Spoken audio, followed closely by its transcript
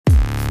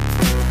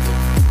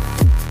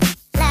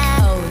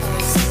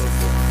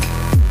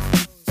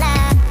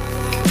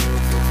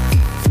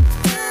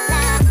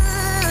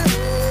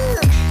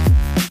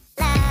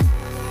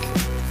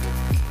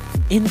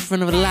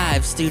front of a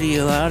live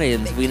studio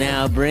audience, we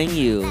now bring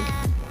you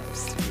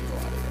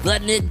the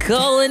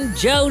Nicole and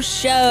Joe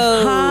Show.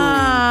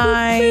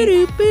 Hi,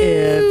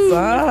 it's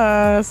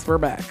us. We're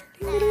back.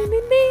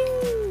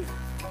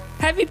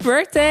 Happy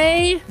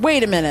birthday.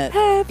 Wait a minute.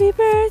 Happy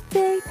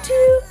birthday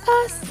to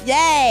us.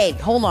 Yay!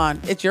 Hold on.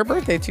 It's your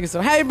birthday too,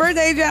 so happy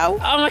birthday, Joe.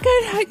 Oh my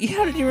God,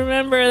 how did you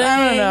remember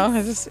that? I don't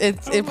know.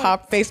 It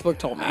popped. Facebook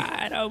told me.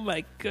 God, oh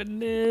my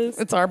goodness.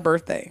 It's our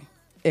birthday.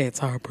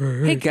 It's our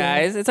birthday. Hey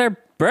guys, it's our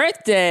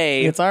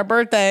birthday. It's our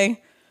birthday,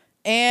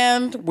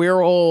 and we're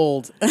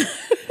old.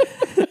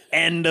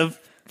 End of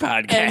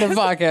podcast. End of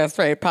podcast.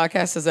 Right?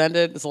 Podcast has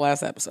ended. It's the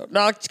last episode.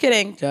 No, just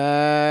kidding.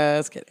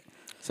 Just kidding.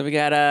 So we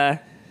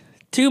got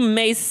 2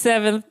 May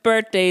 7th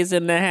birthdays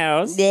in the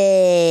house.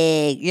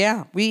 Yay!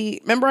 Yeah, we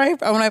remember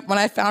when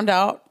I found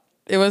out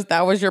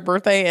that was your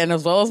birthday and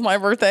as well as my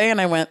birthday, and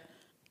I went,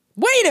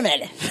 wait a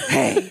minute,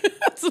 hey,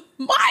 that's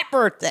my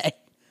birthday.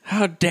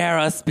 How dare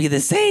us be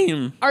the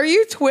same? Are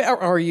you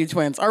Are you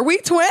twins? Are we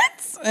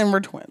twins? And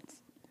we're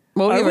twins.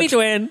 Well, Are we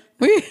twin?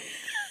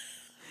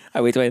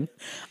 Are we twin?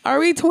 Are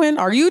we twin?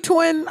 Are you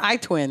twin? I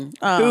twin.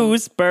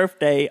 Whose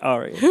birthday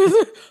are you?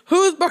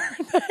 Whose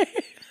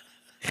birthday?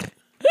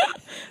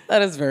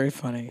 That is very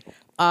funny.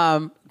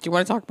 Do you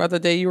want to talk about the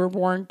day you were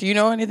born? Do you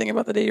know anything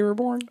about the day you were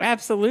born?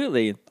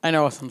 Absolutely. I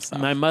know some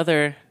stuff. My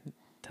mother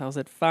tells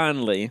it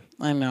fondly.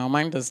 I know.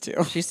 Mine does too.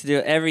 She used to do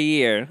it every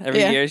year. Every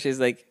year she's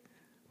like,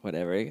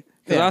 whatever.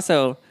 Because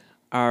also,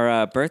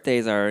 our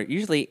birthdays are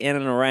usually in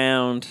and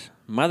around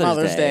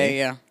Mother's Day.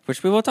 Yeah.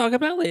 Which we will talk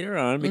about later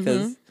on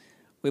because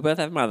we both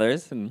have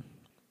mothers. And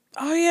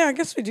oh, yeah. I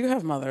guess we do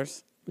have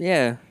mothers.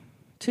 yeah,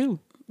 2.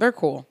 They're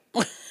cool.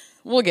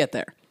 We'll get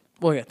there.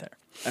 All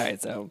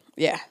right, so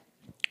Yeah.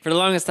 for the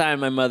longest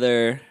time, my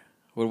mother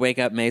would wake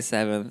up May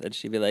 7th and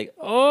she'd be like,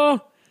 oh,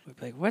 we'd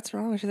be like, what's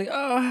wrong? She's like,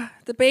 oh,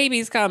 the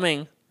baby's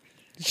coming.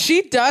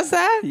 She does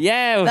that?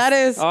 Yeah. That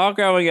is all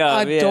growing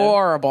up.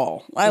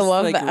 adorable. Yeah. I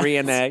love like, that.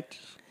 Reenact.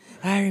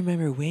 I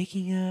remember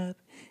waking up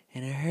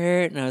and it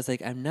hurt and I was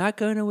like, I'm not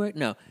going to work.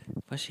 No.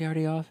 Was she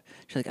already off?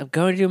 She's like, I'm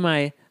going to do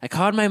I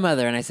called my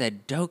mother and I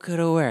said, don't go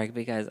to work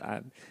because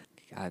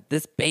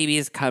this baby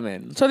is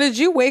coming. So did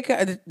you wake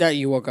up? That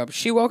you woke up.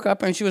 She woke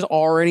up and she was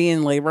already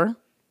in labor?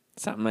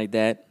 Something like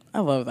that. I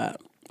love that.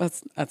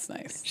 That's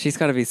nice. She's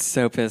got to be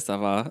so pissed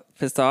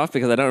off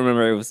because I don't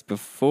remember it was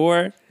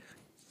before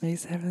May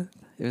 7th.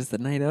 It was the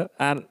night up.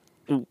 I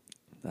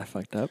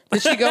fucked up.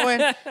 Did she go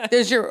in?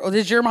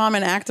 Did your mom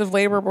in active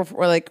labor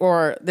before,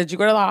 or did you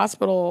go to the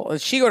hospital?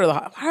 Did she go to the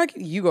hospital? How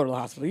did you go to the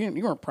hospital?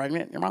 You weren't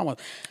pregnant. Your mom was.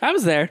 I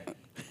was there.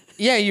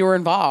 Yeah, you were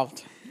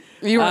involved.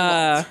 You were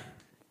involved.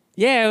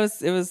 Yeah,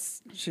 it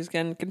was. She was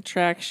getting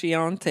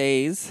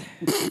contractions,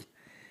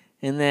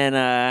 and then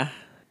a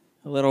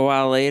little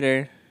while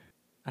later,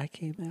 I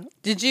came out.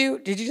 Did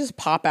you just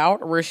pop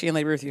out, or was she in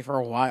labor with you for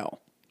a while?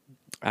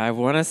 I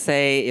want to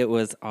say it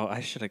was. Oh,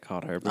 I should have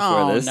called her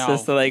before this, no.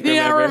 just to remember.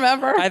 Yeah,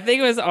 remember. I think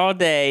it was all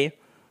day,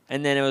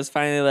 and then it was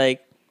finally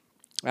like,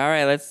 all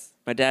right,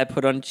 my dad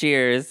put on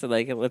Cheers, so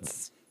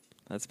let's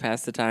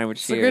pass the time with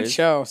Cheers. It's a good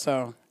show.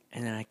 So,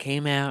 and then I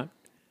came out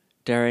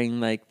during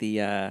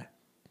the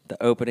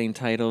opening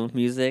title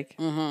music.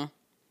 Mm-hmm.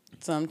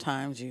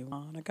 Sometimes you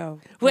want to go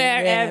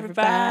where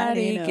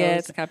everybody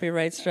gets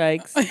copyright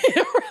strikes.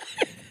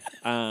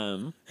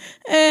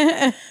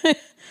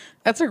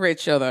 That's a great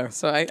show, though.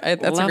 So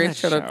that's a great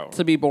show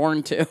to be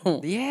born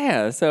to.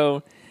 Yeah.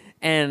 So,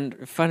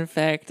 and fun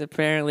fact,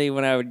 apparently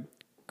when I would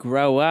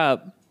grow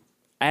up,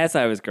 as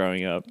I was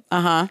growing up,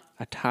 a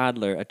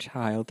toddler, a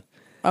child,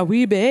 a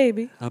wee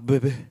baby,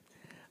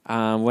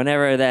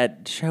 whenever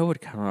that show would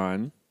come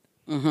on,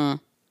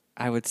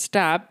 I would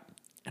stop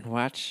and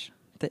watch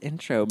the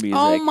intro music.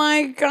 Oh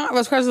my God. It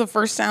was because of the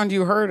first sound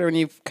you heard when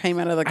you came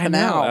out of the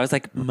canal. I was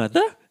like,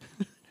 Mother?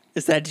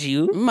 Is that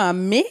you?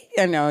 Mommy?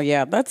 I know,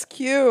 yeah. That's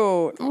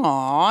cute.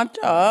 Aw,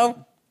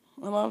 Joe.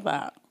 I love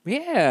that.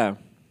 Yeah.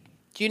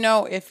 Do you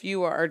know if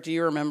you are, do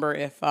you remember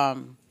if,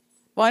 well,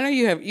 I know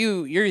you're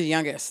the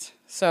youngest.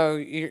 So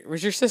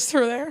was your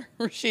sister there?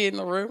 Was she in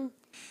the room?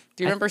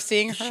 Do you remember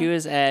seeing her? She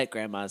was at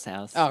Grandma's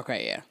house. Oh,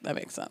 okay, yeah. That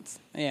makes sense.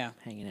 Yeah.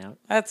 Hanging out.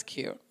 That's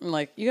cute. I'm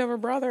like, you have a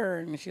brother.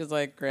 And she was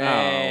like, great. Oh,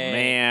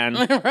 man.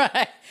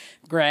 Right.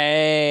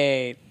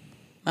 Great.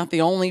 Not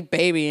the only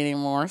baby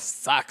anymore.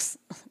 Sucks.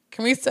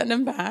 Can we send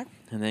him back?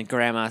 And then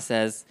Grandma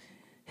says,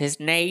 his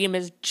name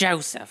is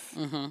Joseph.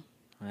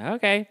 Mm-hmm.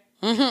 Okay.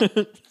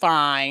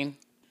 Fine.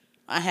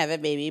 I have a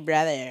baby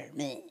brother.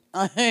 Me.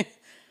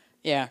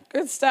 Yeah,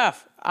 good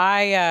stuff.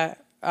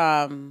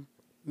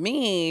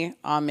 Me,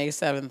 on May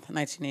 7th,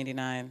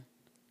 1989,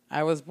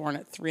 I was born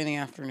at 3 in the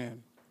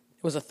afternoon.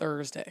 It was a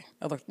Thursday.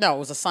 It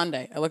was a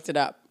Sunday. I looked it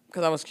up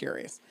because I was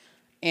curious.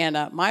 And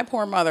my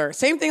poor mother,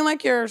 same thing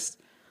like yours,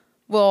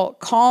 will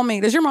call me.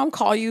 Does your mom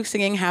call you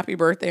singing happy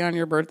birthday on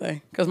your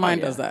birthday? Because mine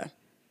does that.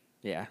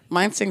 Yeah.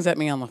 Mine sings at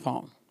me on the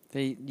phone.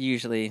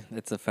 Usually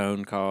it's a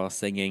phone call,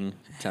 singing,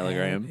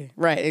 telegram.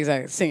 Right,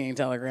 exactly. Singing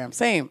telegram.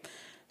 Same.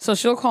 So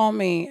she'll call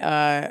me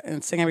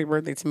and sing happy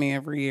birthday to me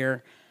every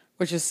year,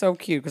 which is so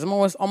cute because I'm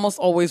almost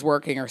always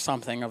working or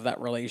something of that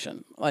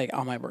relation, like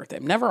on my birthday.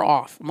 I'm never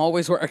off. I'm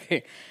always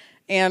working.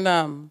 And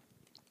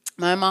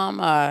my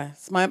mom,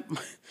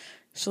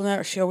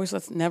 she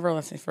always never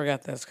lets me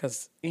forget this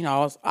because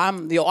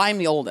I'm the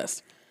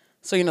oldest,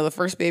 so the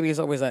first baby is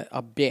always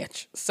a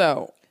bitch.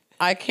 So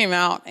I came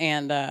out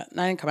and I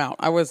didn't come out.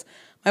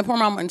 My poor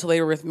mom went into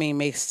labor with me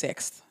May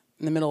 6th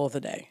in the middle of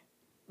the day.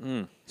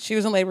 She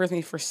was in labor with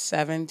me for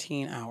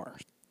 17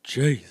 hours.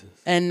 Jesus.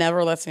 And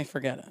never lets me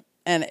forget it.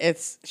 And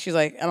she's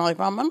like, and I'm like,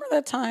 Mom, remember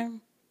that time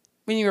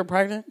when you were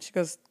pregnant? She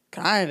goes,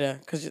 kinda,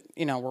 because,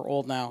 we're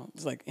old now.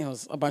 It's like, it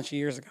was a bunch of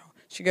years ago.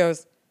 She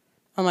goes,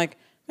 I'm like,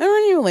 remember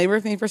when you were in labor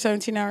with me for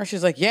 17 hours?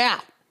 She's like, yeah,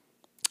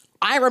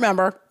 I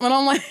remember. And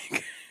I'm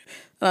like,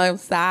 I'm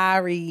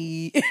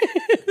sorry.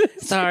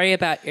 Sorry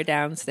about your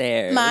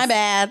downstairs. My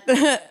bad.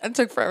 It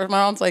took forever.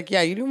 My mom's like,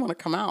 yeah, you didn't want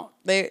to come out.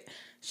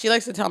 She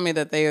likes to tell me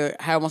that they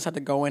almost had to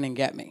go in and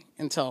get me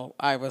until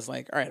I was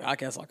like, all right, I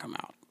guess I'll come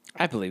out.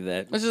 I believe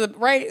that. Which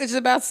is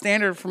about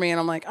standard for me. And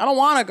I'm like, I don't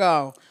want to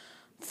go.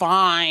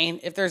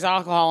 Fine. If there's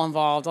alcohol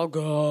involved, I'll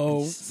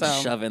go. So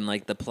shoving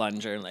like the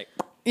plunger and like.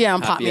 Yeah,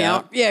 and pop me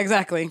out. Yeah,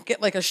 exactly.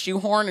 Get like a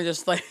shoehorn and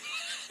just like.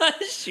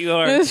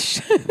 Shoehorn.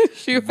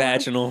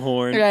 Vaginal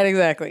horn. Right,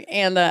 exactly.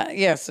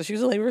 And so she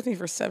was in labor with me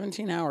for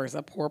 17 hours.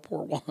 That poor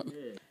woman.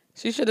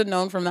 She should have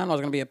known from that I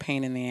was going to be a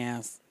pain in the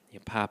ass.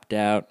 You popped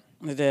out.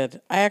 I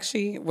did. I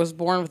actually was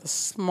born with a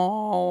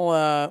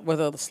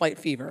slight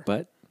fever.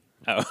 Butt?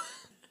 Oh.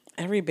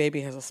 Every baby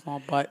has a small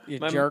butt,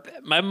 jerk.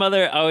 My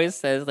mother always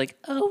says, like,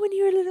 oh, when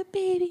you were a little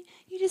baby,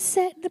 you just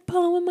sat in the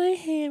palm of my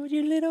hand with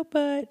your little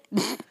butt.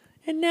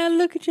 And now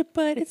look at your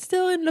butt. It's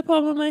still in the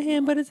palm of my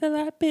hand, but it's a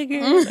lot bigger.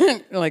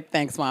 You're like,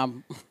 thanks,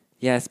 Mom.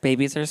 Yes,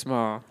 babies are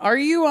small. Are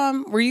you,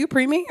 were you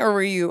preemie or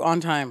were you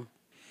on time?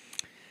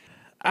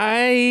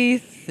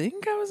 I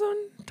think I was on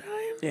time.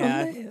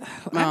 Yeah.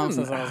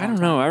 I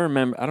don't know. I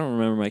don't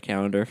remember my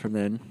calendar from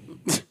then.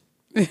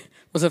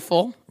 Was it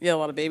full? Yeah, a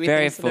lot of baby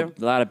Very things full. to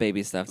do. A lot of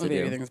baby stuff to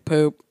Baby do. things.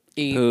 Poop,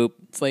 eat, Poop,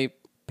 sleep.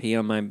 pee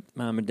on my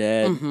mom and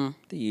dad.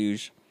 The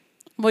usual.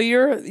 Well,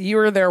 you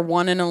were their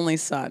one and only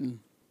son.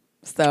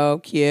 So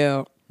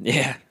cute.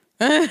 Yeah.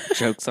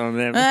 Jokes on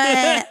them.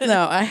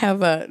 No, I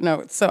have I'm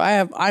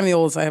the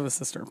oldest. I have a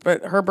sister,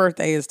 but her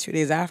birthday is 2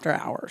 days after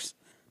ours.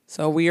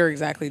 So we are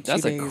exactly 2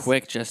 days. That's a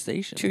quick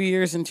gestation. 2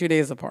 years and 2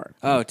 days apart.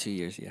 Oh, 2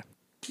 years, yeah.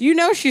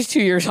 She's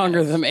 2 years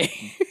younger than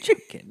me.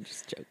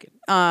 Just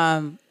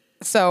joking.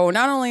 So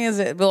not only is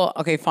it,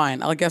 okay,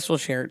 fine. I guess we'll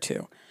share it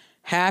too.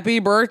 Happy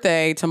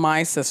birthday to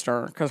my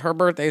sister because her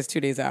birthday is 2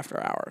 days after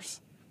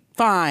ours.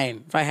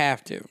 Fine, if I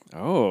have to.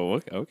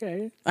 Oh,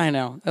 okay. I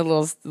know. A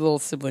little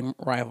sibling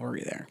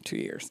rivalry there. 2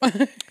 years.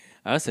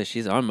 Oh, so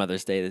she's on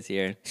Mother's Day this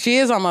year. She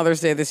is on Mother's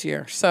Day this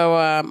year.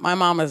 So my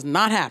mom is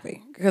not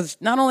happy because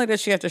not only does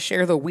she have to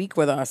share the week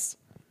with us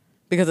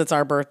because it's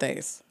our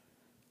birthdays,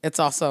 it's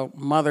also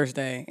Mother's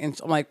Day. And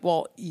I'm like,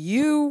 well,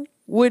 you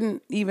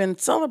wouldn't even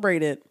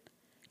celebrate it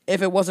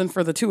if it wasn't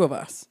for the two of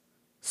us.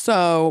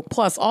 So,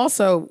 plus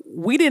also,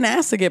 we didn't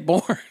ask to get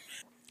born.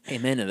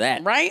 Amen to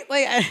that. Right?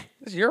 Like,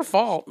 it's your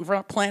fault for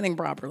not planning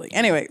properly.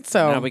 Anyway,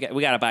 so. Now we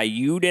got to buy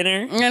you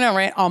dinner. I know,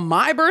 right? On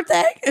my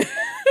birthday?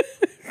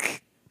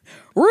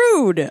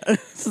 Rude. This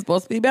is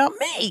supposed to be about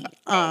me.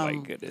 Oh, my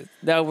goodness.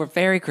 No, we're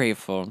very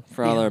grateful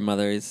for all our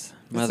mothers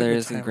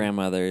and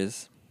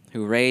grandmothers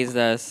who raised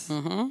us.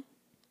 Mm-hmm.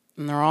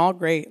 And they're all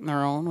great in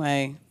their own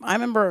way. I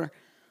remember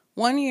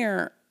one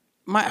year,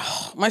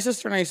 my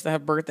sister and I used to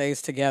have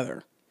birthdays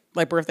together,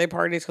 like birthday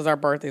parties, because our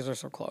birthdays were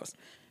so close.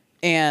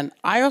 And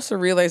I also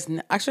realized,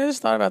 actually, I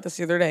just thought about this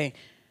the other day.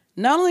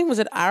 Not only was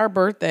it our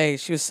birthday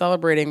she was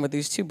celebrating with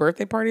these two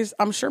birthday parties,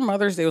 I'm sure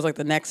Mother's Day was like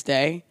the next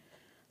day.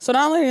 So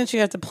not only did she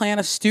have to plan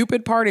a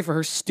stupid party for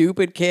her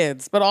stupid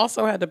kids, but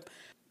also had to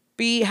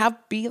be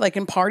like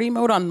in party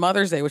mode on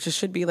Mother's Day, which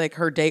should be like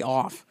her day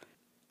off.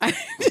 I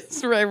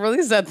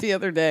really said the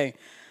other day.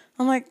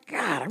 I'm like,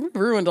 God, I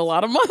ruined a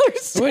lot of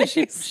Mother's Day. What,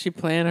 she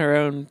plan her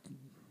own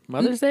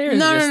Mother's Day, or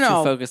No, is it just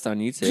no. too focused on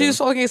you two? She was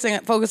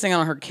focusing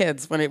on her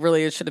kids when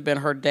it should have been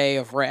her day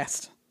of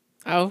rest.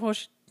 Oh, well,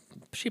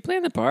 she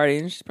planned the party,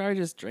 and she's probably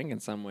just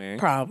drinking somewhere.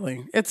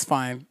 Probably. It's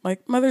fine.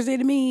 Like, Mother's Day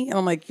to me. And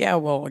I'm like, yeah,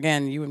 well,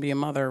 again, you wouldn't be a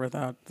mother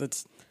without the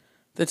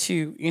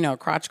two,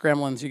 crotch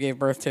gremlins you gave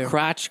birth to.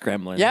 Crotch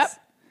gremlins. Yep.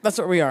 That's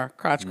what we are.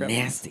 Crotch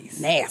gremlins. Nasties.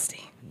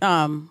 Nasty.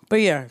 But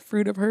yeah,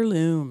 fruit of her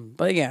loom.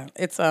 But yeah,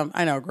 it's,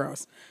 I know,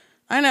 gross.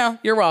 I know.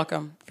 You're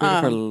welcome. Fruit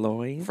of her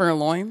loins. For her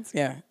loins,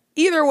 yeah.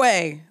 Either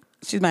way,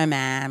 she's my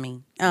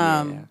mommy.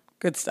 Yeah.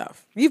 Good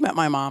stuff. You've met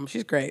my mom.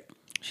 She's great.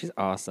 She's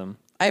awesome.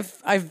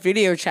 I've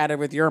video chatted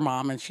with your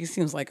mom, and she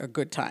seems like a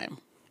good time.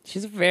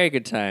 She's a very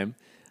good time.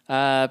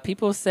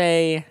 People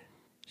say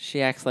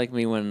she acts like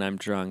me when I'm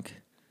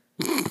drunk.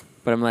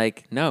 But I'm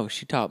like, no,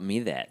 she taught me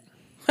that.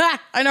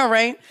 I know,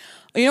 right?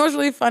 You know what's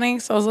really funny?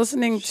 So I was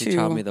listening to... She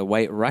taught me the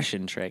White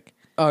Russian trick.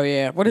 Oh,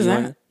 yeah. What is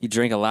that? You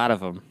drink a lot of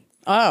them.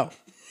 Oh.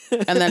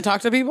 And then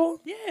talk to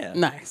people? Yeah.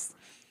 Nice.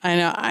 I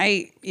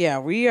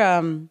know. We,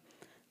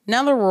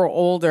 now that we're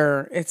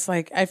older, it's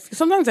like,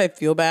 sometimes I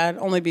feel bad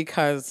only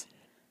because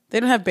They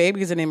don't have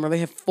babies anymore. They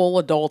have full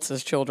adults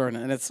as children,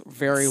 and it's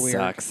very weird.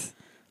 Sucks.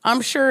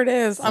 I'm sure it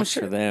is. I'm Sucks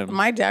sure. for them.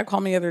 My dad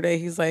called me the other day.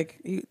 He's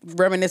like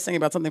reminiscing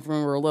about something from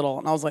when we were little,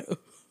 and I was like,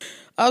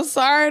 "I'm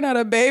sorry, not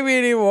a baby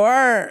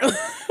anymore."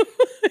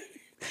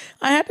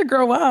 I had to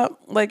grow up.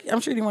 Like,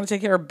 I'm sure you want to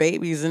take care of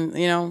babies, and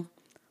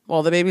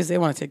well, the babies they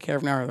want to take care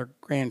of now are their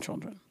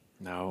grandchildren.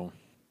 No.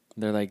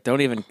 They're like,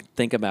 don't even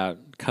think about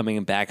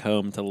coming back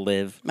home to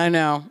live. I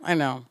know.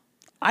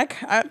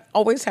 I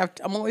always have.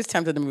 I'm always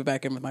tempted to move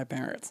back in with my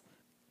parents.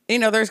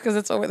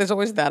 There's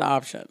always that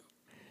option.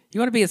 You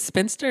want to be a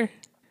spinster?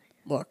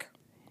 Look,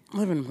 I'm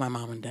living with my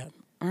mom and dad.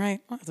 All right,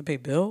 I don't have to pay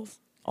bills.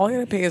 All I got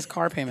to pay is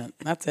car payment.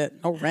 That's it.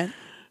 No rent.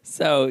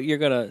 So you're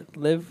going to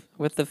live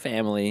with the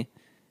family.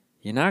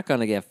 You're not going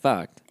to get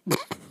fucked. I'll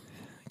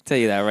tell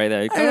you that right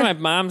there. Come to my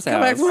mom's house.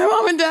 Come back to my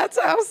mom and dad's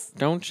house.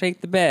 Don't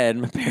shake the bed.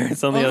 My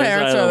parents on the My other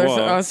parents side are of the on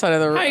the wall. other side of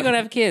the room. How are you going to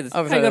have kids? How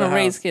Other are side you of going to the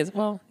raise house. kids?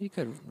 Well, you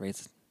could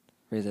raise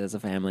it as a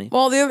family.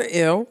 Well,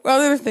 the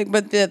other thing,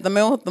 but the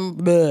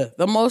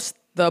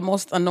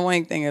most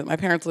annoying thing is my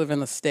parents live in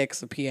the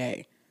sticks of PA.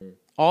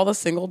 All the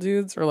single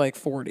dudes are like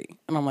 40,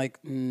 and I'm like,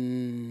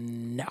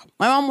 no.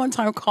 My mom one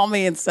time called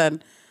me and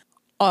said,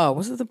 "Oh,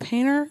 was it the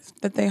painter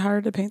that they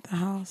hired to paint the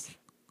house?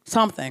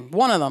 Something.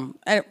 One of them,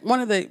 one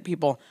of the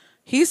people.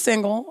 He's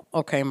single.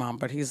 Okay, mom,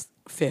 but he's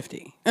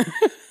 50,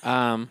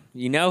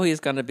 You know he's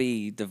going to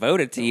be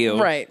devoted to you.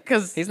 right?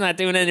 Because He's not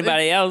doing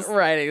anybody else.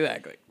 right,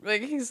 exactly.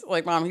 Like he's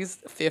like, mom, he's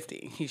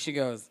 50. She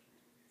goes,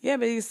 yeah,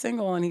 but he's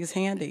single and he's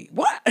handy.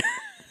 What?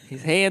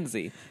 He's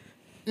handsy.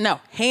 No,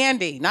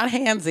 handy, not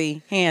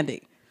handsy,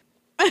 handy.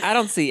 I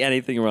don't see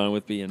anything wrong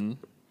with being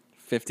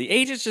 50.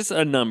 Age is just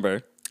a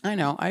number. I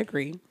know, I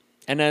agree.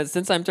 And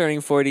since I'm turning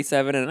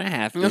 47 and a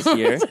half this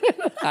year,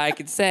 I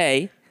could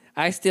say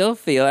I still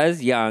feel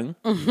as young.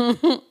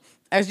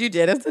 As you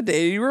did as the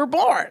day you were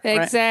born.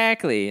 Right?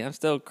 Exactly. I'm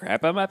still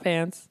crap on my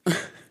pants.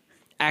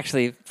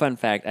 Actually, fun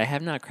fact, I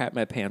have not crapped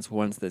my pants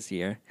once this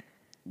year.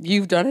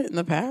 You've done it in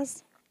the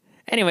past?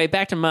 Anyway,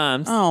 back to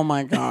moms. Oh,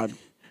 my God.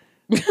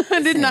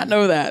 I did not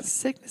know that.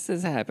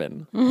 Sicknesses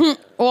happen.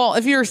 Well,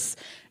 if you're,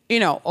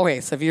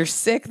 okay, so if you're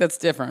sick, that's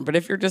different. But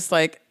if you're just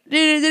like,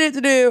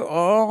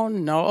 oh,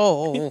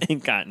 no.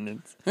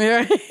 Incontinence.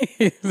 Yeah.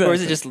 Or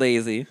is it just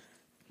lazy?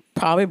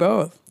 Probably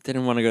both.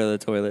 Didn't want to go to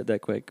the toilet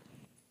that quick.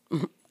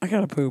 I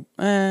gotta poop.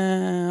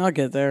 I'll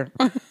get there.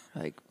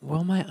 Like,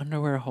 will my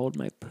underwear hold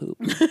my poop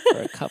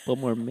for a couple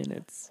more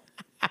minutes?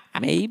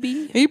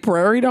 Maybe? Are you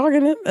prairie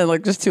dogging it and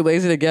like just too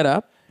lazy to get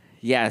up?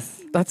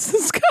 Yes. That's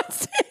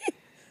disgusting.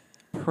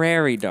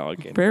 Prairie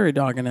dogging. Prairie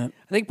dogging it.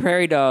 I think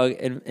prairie dog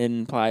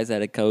implies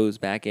that it goes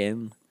back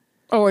in.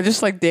 Oh, it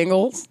just like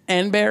dingles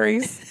and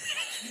berries.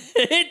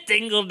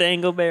 Dingle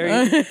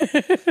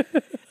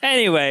dangleberry.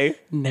 Anyway.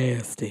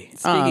 Nasty.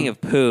 Speaking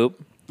of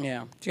poop.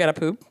 Yeah. Did you gotta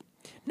poop?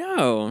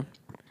 No.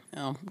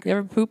 No. You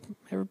ever poop?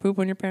 Ever poop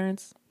on your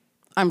parents?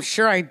 I'm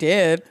sure I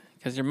did.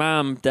 Because your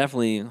mom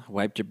definitely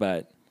wiped your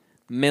butt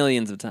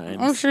millions of times.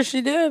 I'm sure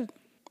she did.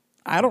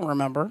 I don't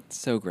remember.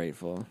 So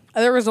grateful.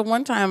 There was a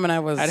one time when I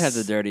was. I'd have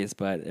the dirtiest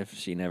butt if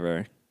she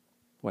never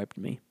wiped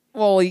me.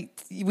 Well,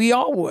 we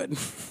all would.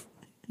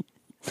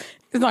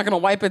 It's not gonna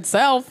wipe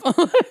itself.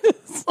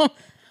 So,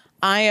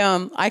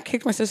 I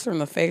kicked my sister in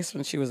the face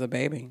when she was a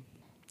baby.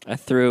 I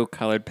threw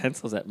colored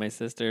pencils at my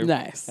sister.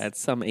 Nice. At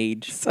some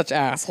age. Such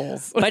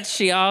assholes. But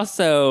she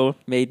also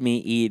made me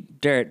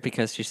eat dirt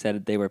because she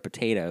said they were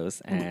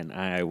potatoes, and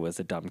I was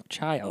a dumb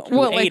child who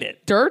What, ate like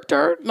it.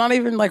 dirt? Not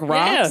even like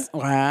rocks? Yeah.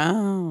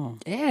 Wow.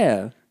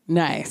 Yeah.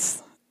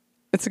 Nice.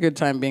 It's a good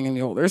time being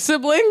an older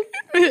sibling.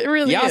 It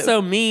really Y'all is.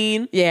 so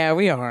mean. Yeah,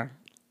 we are.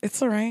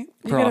 It's all right.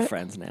 We're all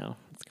friends now.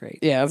 It's great.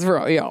 Yeah, it's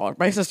real. Yeah,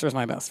 my sister's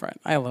my best friend.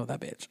 I love that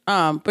bitch.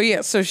 But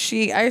yeah, so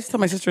I used to tell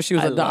my sister she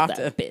was I love adopted.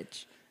 that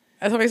bitch.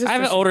 I told my sister. I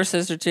have an older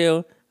sister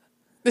too.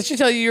 Did she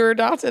tell you you were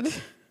adopted?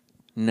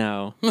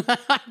 No.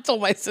 I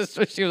told my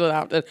sister she was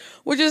adopted,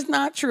 which is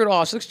not true at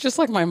all. She looks just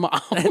like my mom.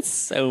 That's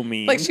so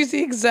mean. Like she's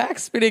the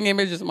exact spitting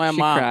image of my she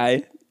mom.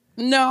 cried.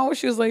 No,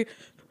 she was like,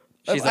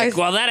 She's like,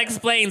 well, that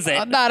explains it.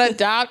 I'm not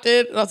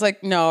adopted. And I was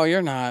like, no,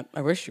 you're not.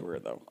 I wish you were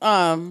though.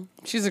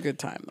 She's a good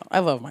time though. I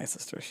love my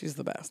sister. She's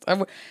the best.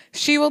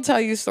 She will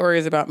tell you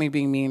stories about me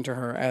being mean to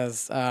her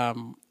as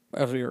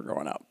we were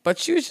growing up, but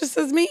she was just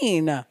as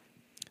mean.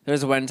 There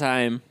was one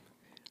time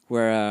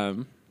where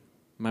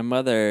my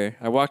mother,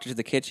 I walked her to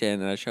the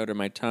kitchen and I showed her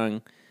my tongue.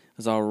 It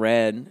was all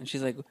red. And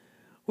she's like,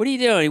 what are you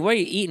doing? What are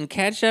you eating,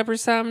 ketchup or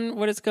something?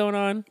 What is going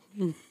on?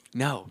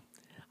 No.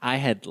 I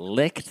had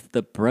licked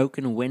the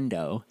broken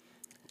window.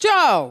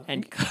 Joe,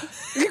 And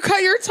you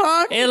cut your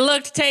tongue? it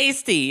looked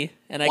tasty.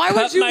 And I Why cut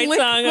would you my lick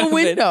tongue the off it.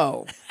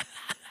 window?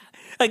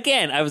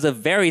 Again, I was a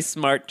very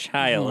smart Oh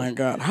child. my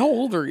God. How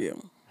old are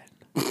you?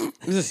 Was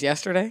this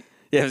yesterday?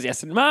 Yeah, it was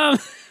yesterday. Mom.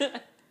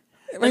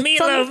 Let me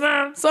alone,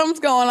 Mom. Something's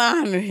going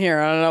on in here.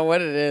 I don't know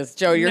what it is.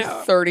 Joe, you're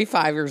No.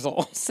 35 years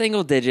old.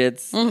 Single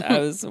digits. I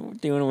was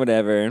doing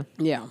whatever.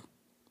 Yeah.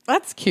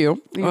 That's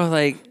cute. Or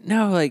like,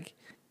 no, like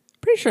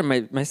Pretty sure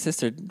my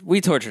sister,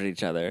 we tortured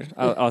each other.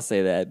 I'll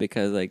say that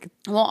because like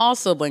Well, all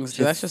siblings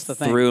do. That's just the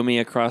thing. threw me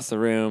across the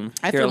room.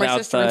 I threw my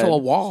sister into a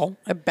wall.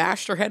 I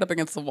bashed her head up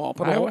against the wall.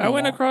 I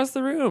went across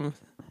the room.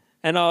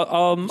 And all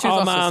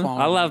also mom, small.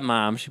 I love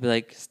mom. She'd be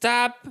like,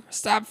 stop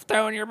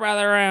throwing your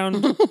brother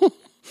around.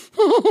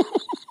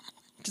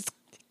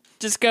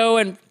 just go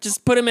and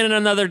just put him in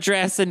another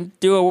dress and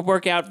do a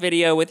workout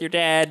video with your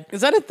dad. Is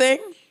that a thing?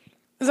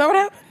 Is that what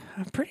happened?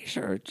 I'm pretty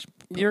sure.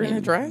 You're in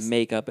a dress?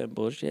 Makeup and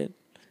bullshit.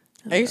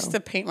 I used to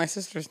paint my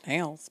sister's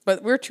nails,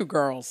 but we're two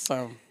girls,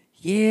 so.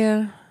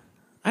 Yeah.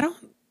 I don't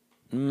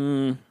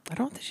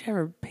think she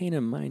ever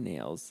painted my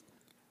nails.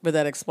 Would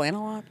that explain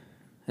a lot?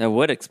 That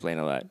would explain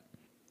a lot.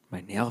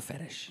 My nail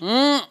fetish.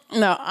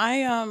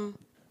 No,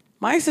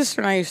 my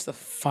sister and I used to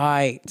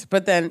fight,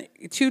 but then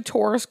two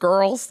Taurus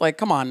girls, like,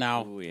 come on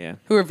now. Oh, yeah.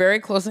 Who are very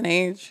close in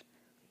age.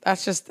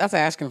 That's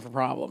asking for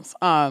problems.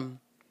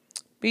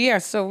 But yeah,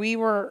 so we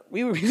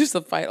used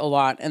to fight a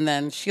lot, and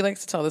then she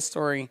likes to tell this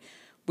story.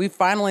 We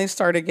finally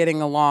started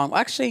getting along.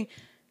 Actually,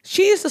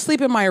 she used to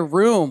sleep in my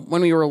room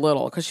when we were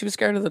little because she was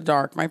scared of the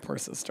dark. My poor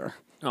sister.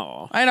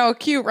 Oh. I know,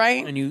 cute,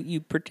 right? And you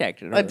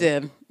protected her. I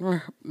did.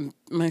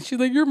 She's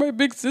like, "You're my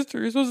big sister.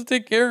 You're supposed to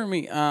take care of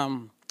me." I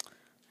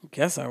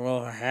guess I will.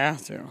 I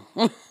have to.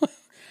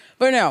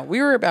 But no,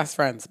 we were best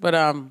friends. But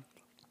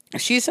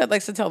she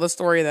likes to tell the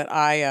story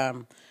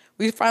that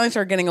we finally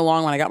started getting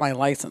along when I got my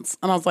license,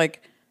 and I was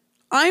like,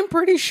 I'm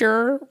pretty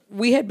sure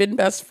we had been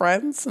best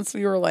friends since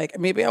we were like,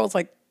 maybe I was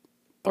like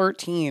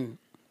 13,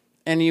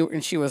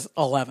 and she was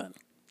 11.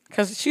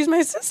 Because she's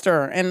my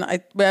sister. And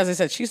but as I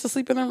said, she used to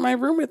sleep in my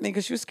room with me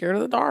because she was scared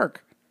of the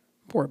dark.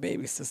 Poor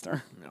baby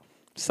sister. No.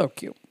 So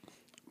cute.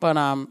 But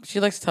she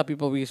likes to tell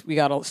people we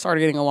started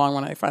getting along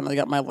when I finally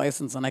got my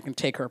license and I can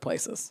take her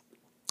places.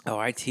 Oh,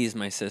 I teased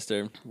my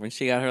sister when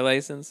she got her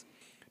license.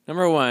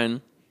 Number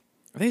one,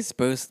 I think it's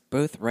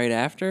both right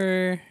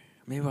after,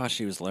 maybe while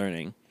she was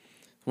learning.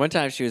 One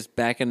time she was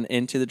backing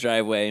into the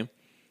driveway,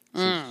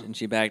 and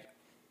she backed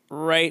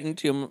right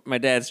into my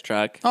dad's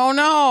truck. Oh,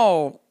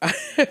 no.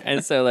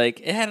 And so,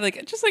 like, it had,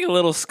 like, just, like, a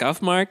little scuff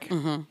mark.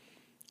 Mm-hmm.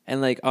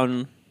 And, like,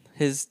 on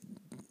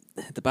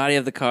the body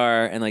of the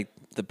car and, like,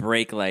 the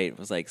brake light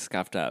was, like,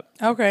 scuffed up.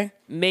 Okay.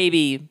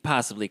 Maybe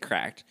possibly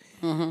cracked.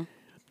 Mm-hmm.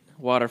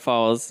 Water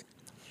falls.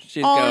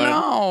 She's Oh, going.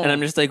 no. And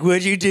I'm just like,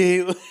 what'd you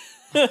do?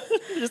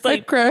 Just,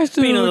 like, crashed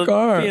into the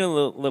car. Being a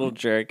little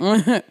jerk.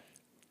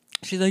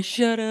 She's like,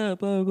 shut up,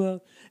 blah, blah.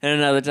 And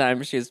another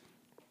time, she was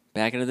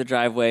back into the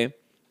driveway.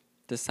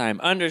 This time,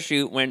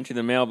 undershoot went to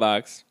the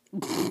mailbox.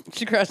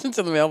 She crashed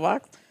into the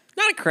mailbox?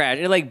 Not a crash.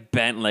 It, like,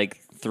 bent,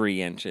 like,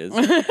 3 inches.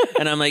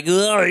 And I'm like,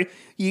 you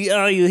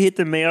hit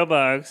the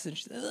mailbox. And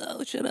she's like,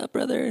 oh, shut up,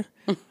 brother.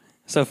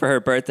 So for her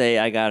birthday,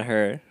 I got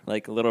her,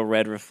 like, little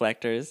red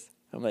reflectors.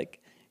 I'm like,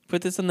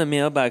 put this on the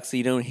mailbox so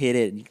you don't hit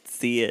it and you can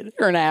see it.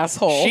 You're an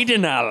asshole. She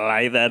did not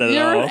like that at all.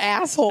 You're an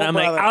asshole, and I'm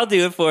brother. like, I'll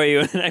do it for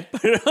you. And I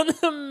put it on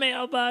the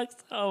mailbox.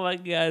 Oh, my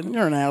God.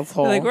 You're an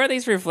asshole. Like, where do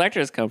these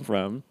reflectors come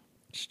from?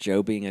 Just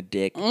Joe being a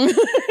dick.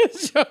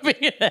 Joe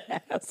being an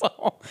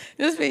asshole.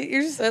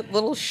 You're just a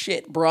little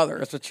shit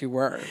brother is what you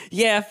were.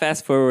 Yeah,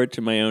 fast forward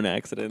to my own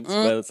accidents.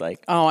 But it's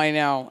like... Oh, I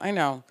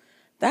know.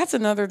 That's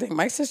another thing.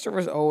 My sister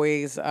was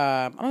always...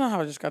 I don't know how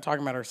I just got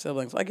talking about her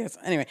siblings. I guess,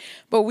 anyway.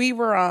 But we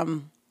were...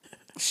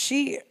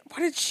 What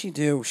did she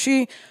do?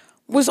 She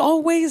was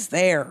always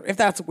there, if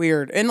that's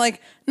weird. And,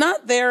 like,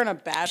 not there in a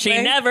bad way.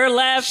 She never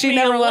left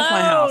left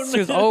my house. She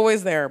was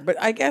always there. But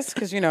I guess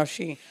because,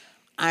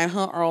 I'm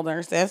her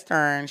older sister,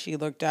 and she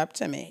looked up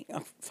to me.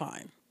 Oh,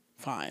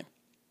 fine.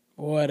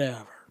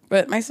 Whatever.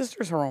 But my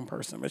sister's her own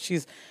person. But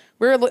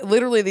we're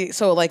literally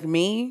like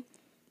me,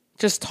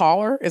 just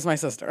taller, is my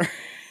sister.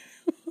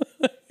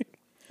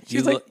 She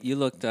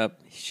looked up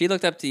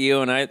to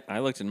you, and I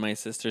looked in my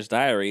sister's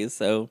diaries,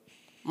 so...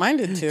 Mine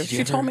did, too.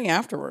 She told me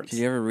afterwards. Did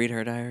you ever read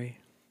her diary?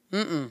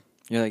 Mm-mm.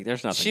 You're like,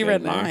 there's nothing She good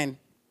read in there. mine.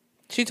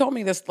 She told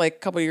me this, like, a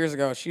couple years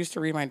ago. She used to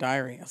read my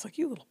diary. I was like,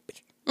 you little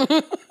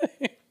bitch.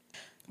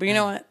 But you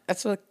know what?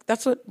 That's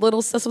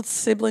what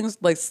siblings,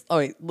 like,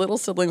 little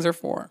siblings are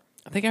for.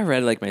 I think I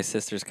read, like, my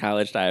sister's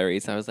college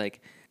diaries. I was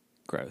like,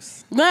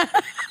 gross. I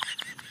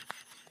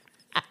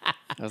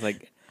was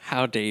like,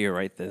 how dare you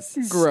write this?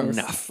 Gross.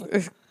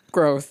 Snuff.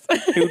 Gross.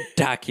 Who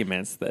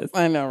documents this?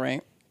 I know,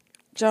 right?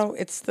 Joe,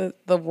 it's the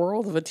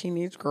world of a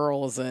teenage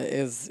girl is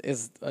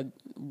a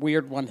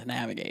weird one to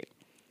navigate.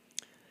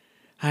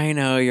 I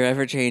know, your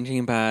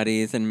ever-changing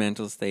bodies and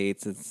mental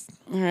states. It's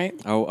all right.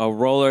 A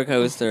roller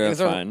coaster of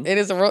fun. It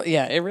is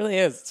yeah, it really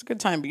is. It's a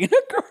good time being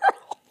a girl.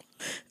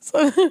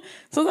 So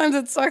sometimes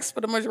it sucks,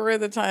 but a majority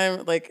of the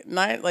time, like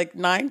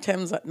nine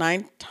times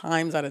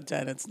out of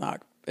 10,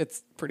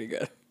 it's pretty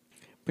good.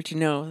 But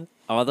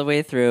all the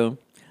way through,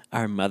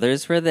 our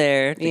mothers were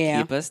there to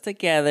keep us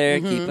together,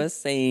 keep us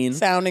sane.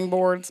 Sounding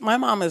boards. My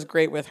mom is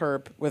great with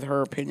her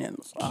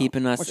opinions.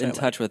 Keeping us in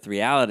touch with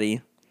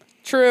reality.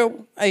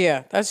 True.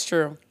 Yeah, that's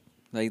true.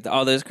 Like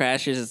all those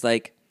crashes is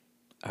like,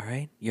 All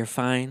right, you're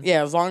fine.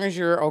 Yeah, as long as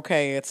you're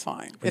okay, it's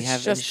fine. We It's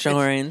have just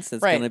insurance.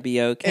 It's right. gonna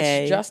be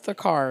okay. It's just the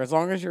car. As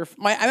long as you're.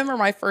 I remember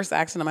my first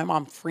accident. My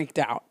mom freaked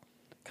out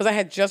because I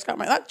had just got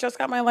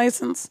my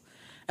license,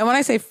 and when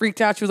I say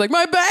freaked out, she was like,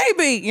 "My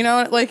baby,"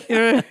 like.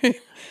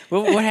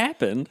 What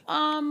happened?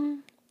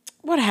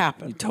 What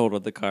happened? You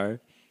totaled the car.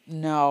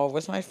 No, it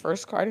was my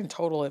first car. I didn't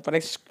total it, but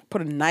I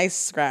put a nice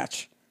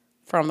scratch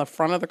from the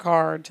front of the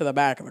car to the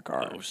back of the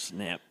car. Oh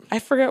snap! I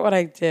forget what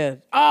I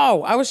did.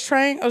 Oh, I was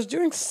doing I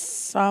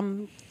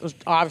was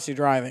obviously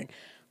driving.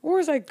 Where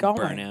was I going?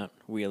 Burnout,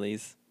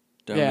 wheelies,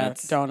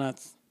 donuts. Yeah,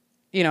 donuts.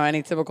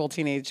 Any typical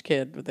teenage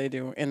kid, what they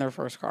do in their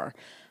first car.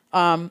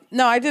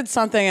 No, I did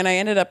something and I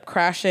ended up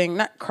crashing.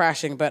 Not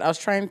crashing, but I was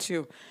trying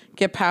to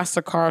get past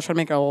the car. I was trying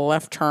to make a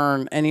left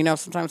turn. And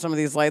sometimes some of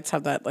these lights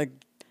have that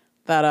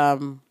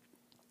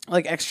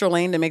extra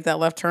lane to make that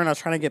left turn. I was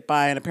trying to get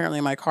by and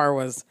apparently my car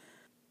was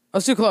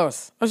too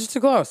close. I was just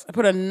too close. I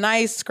put a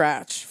nice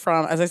scratch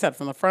from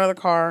the front of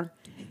the car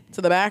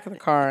to the back of the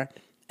car.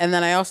 And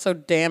then I also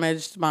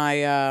damaged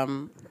my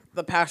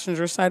the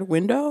passenger side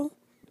window.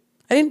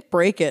 I didn't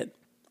break it.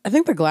 I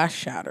think the glass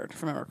shattered,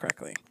 if I remember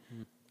correctly.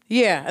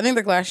 Yeah, I think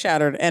the glass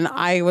shattered. And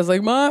I was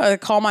like, Mom, I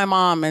called my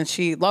mom, and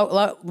she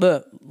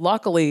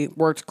luckily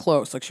worked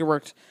close. Like, she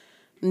worked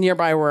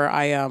nearby where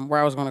I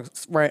was going to,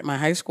 right at my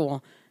high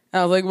school.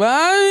 And I was like,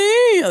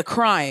 Mommy!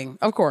 Crying,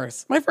 of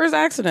course. My first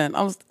accident.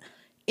 I was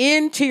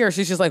in tears.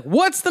 She's just like,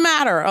 what's the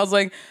matter? I was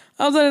like,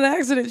 I was in an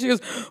accident. She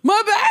goes,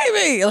 my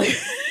baby! Like,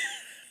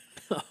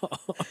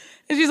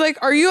 and she's like,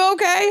 are you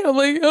okay? I'm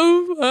like,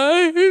 oh,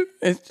 fine.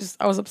 It's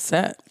just, I was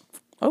upset.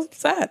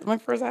 My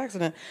first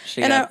accident.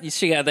 She got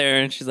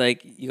there and she's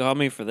like, you called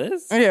me for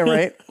this? Yeah,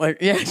 right? Like,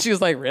 yeah, she was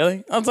like,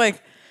 really? I was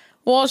like,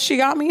 well, she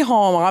got me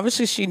home.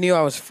 Obviously, she knew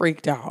I was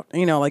freaked out.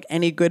 Like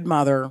any good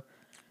mother.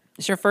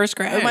 It's your first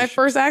crash. My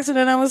first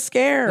accident, I was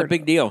scared. A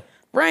big deal.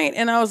 Right.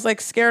 And I was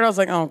like scared. I was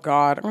like, oh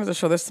God, I'm going to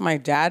show this to my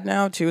dad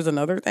now too is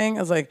another thing.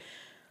 I was like,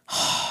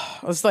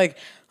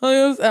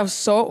 I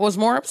was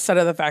more upset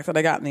at the fact that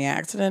I got in the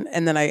accident.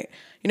 And then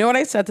you know what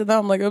I said to them?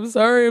 I'm like, I'm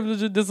sorry, I'm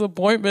such a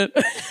disappointment.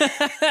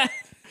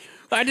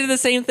 I did the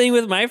same thing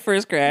with my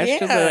first crash.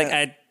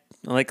 Yeah.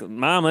 I'm like,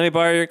 Mom, let me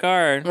borrow your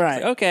car. Right.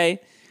 Like, okay.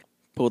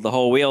 Pulled the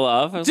whole wheel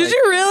off. Did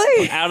you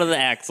really? Out of the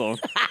axle.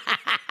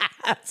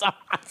 That's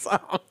awesome.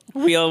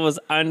 Wheel was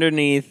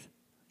underneath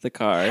the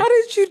car. How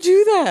did you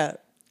do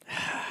that?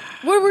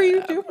 What were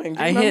you doing?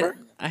 Do you remember?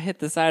 I hit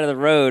the side of the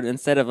road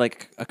instead of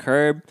like a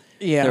curb.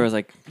 Yeah. There was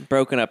like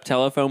broken up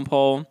telephone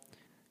pole.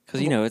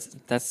 Because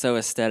that's so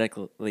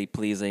aesthetically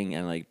pleasing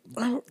and like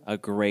a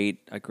great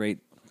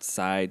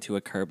side to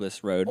a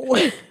curbless road.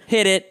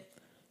 Hit it.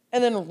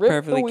 And then ripped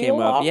Perfectly the wheel came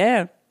off? up.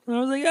 Yeah. And I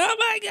was like, oh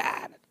my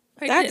God.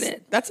 I did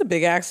it. That's a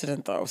big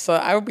accident though. So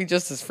I would be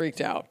just as freaked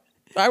out.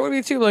 I would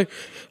be too. Like,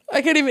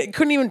 I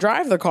couldn't even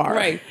drive the car.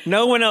 Right.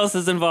 No one else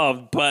is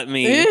involved but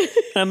me.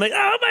 I'm like,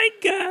 oh my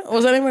God.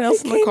 Was anyone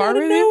else in the car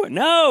with you?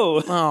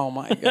 No. Oh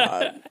my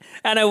God.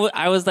 And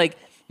I was like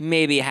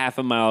maybe half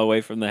a mile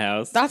away from the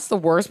house. That's the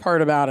worst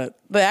part about it.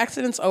 The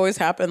accidents always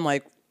happen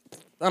like,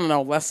 I don't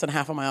know, less than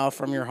half a mile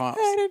from your house.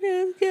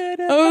 I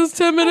was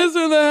 10 minutes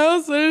from the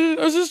house. I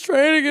was just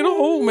trying to get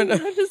home. And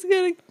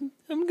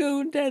I'm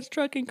going to Dad's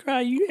truck and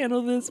cry. You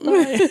handle this.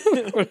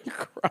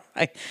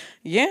 Cry.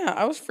 Yeah,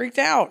 I was freaked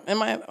out.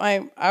 And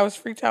I was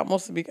freaked out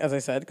mostly, as I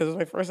said, because it was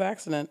my first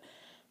accident.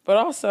 But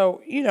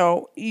also,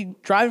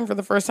 driving for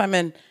the first time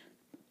and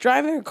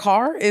driving a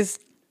car is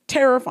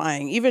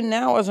terrifying. Even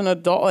now as an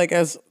adult, like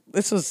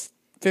this was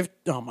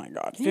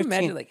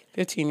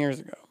 15 years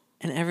ago.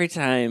 And every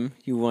time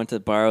you want to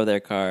borrow their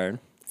car,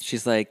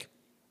 she's like,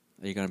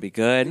 are you going to be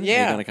good? Yeah.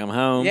 Are you going to come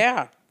home?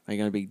 Yeah. Are you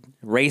going to be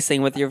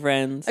racing with your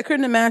friends? I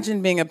couldn't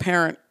imagine being a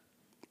parent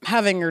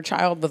having your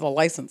child with a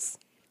license.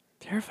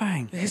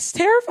 Terrifying. It's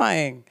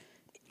terrifying.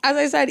 As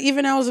I said,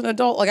 even now as an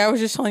adult, like I was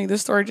just telling you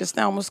this story just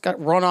now, almost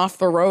got run off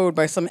the road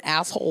by some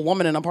asshole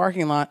woman in a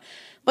parking lot.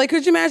 Like,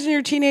 could you imagine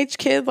your teenage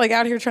kid like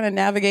out here trying to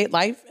navigate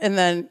life and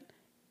then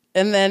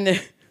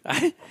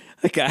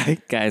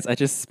Guys, I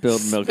just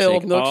spilled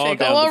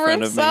milkshake all over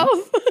himself.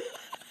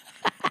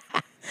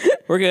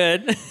 We're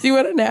good. Do you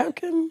want a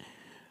napkin?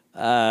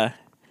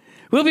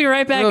 We'll be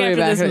right back after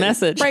this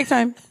message. Break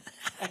time.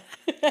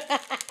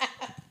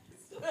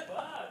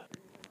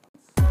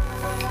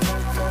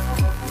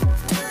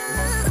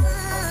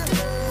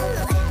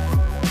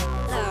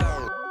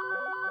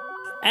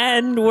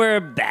 And we're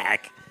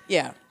back.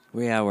 Yeah.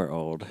 We're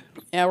old.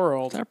 Yeah, we're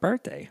old. It's our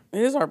birthday.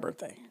 It is our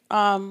birthday.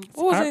 What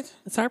was it?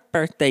 It's our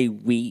birthday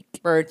week.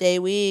 Birthday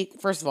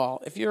week. First of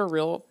all, if you're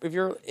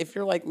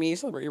like me,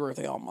 celebrate your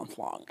birthday all month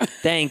long.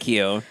 Thank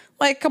you.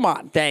 Like, come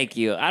on. Thank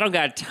you. I don't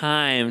got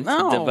time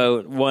No. to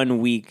devote 1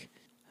 week.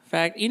 In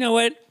fact, you know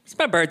what? It's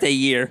my birthday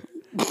year.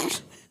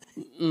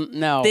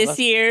 No. This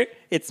year,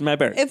 it's my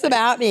birthday. It's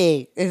about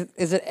me.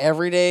 Is it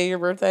every day your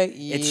birthday?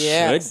 It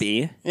Yes. should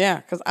be. Yeah,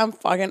 because I'm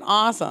fucking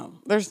awesome.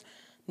 There's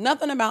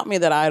nothing about me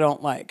that I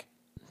don't like.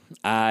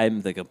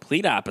 I'm the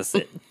complete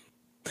opposite.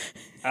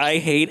 I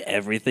hate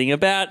everything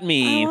about I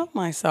me. love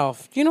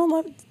myself. You don't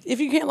love. If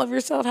you can't love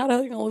yourself, how the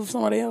hell are you gonna love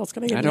somebody else?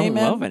 Can I get I an don't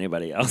amen? love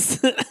anybody else.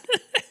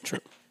 True.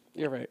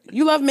 You're right.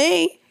 You love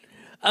me.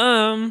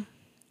 um.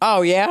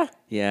 Oh yeah,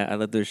 Yeah, I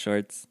love those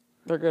shorts.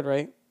 they're good,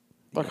 right?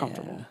 They're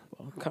comfortable.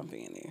 I'm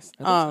comfy in these.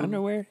 Are those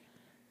underwear?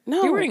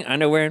 No, You're wearing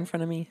underwear in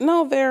front of me.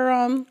 no, they're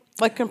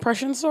like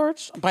compression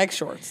shorts, bike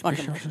shorts, not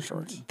compression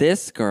shorts.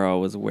 This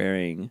girl was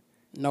wearing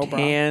No bra.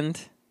 tan.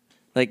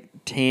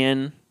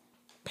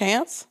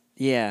 Pants,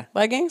 Yeah,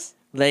 leggings.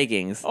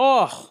 leggings.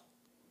 Oh,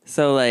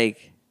 So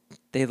like,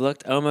 they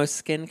looked almost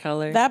skin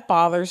color. that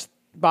bothers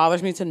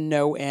me to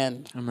no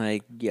end. I'm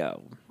like,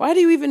 yo, Why do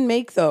you even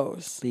make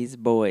those? these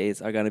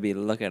boys are gonna be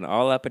looking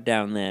all up and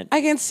down that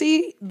I can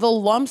see the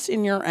lumps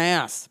in your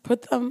ass.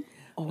 Put them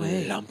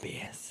away.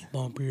 lumpy ass.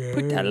 Lumpy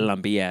Put that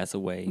lumpy ass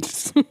away.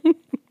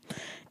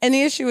 And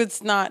the issue,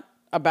 it's not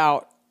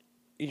about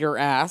your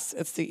ass.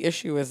 It's the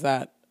issue is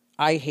that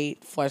I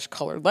hate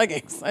flesh-colored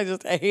leggings. I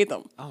hate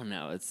them. Oh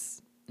no,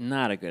 it's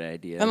not a good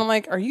idea. And I'm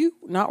like, are you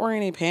not wearing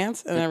any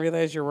pants? And I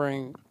realize you're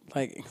wearing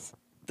leggings.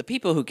 The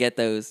people who get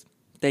those,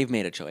 they've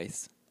made a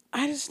choice.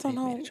 I just don't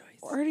They've made know. a choice.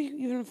 Where do you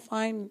even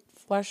find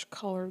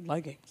flesh-colored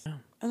leggings? Oh.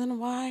 And then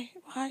why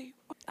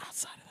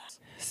outside of that?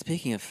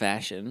 Speaking of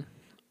fashion,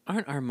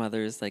 aren't our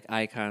mothers like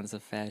icons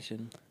of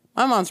fashion?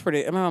 My mom's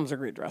a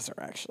great dresser,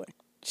 actually.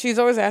 She's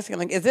always asking,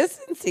 like, is this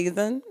in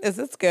season? Is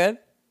this good?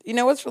 You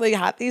know what's really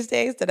hot these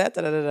days?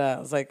 Da-da-da-da-da. I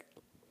was like,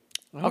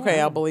 okay,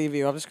 I'll believe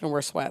you. I'm just going to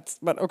wear sweats.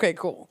 But okay,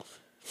 cool.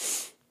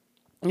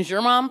 Is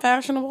your mom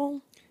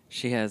fashionable?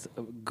 She has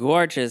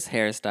gorgeous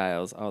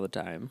hairstyles all the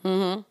time.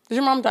 Does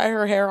your mom dye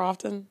her hair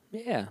often?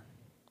 Yeah.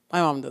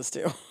 My mom does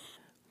too.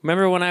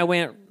 Remember when I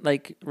went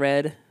like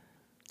red?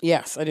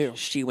 Yes, I do.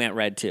 She went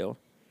red too.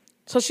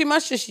 So she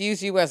must just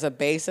use you as a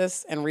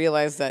basis and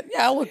realize that,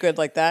 yeah, I look good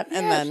like that.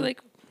 And Yeah, then, she's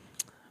like,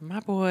 my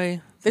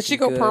boy. did she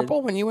go good.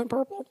 purple when you went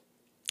purple?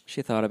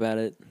 She thought about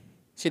it.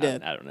 She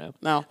did. I don't know.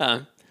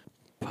 No.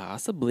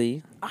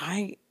 Possibly.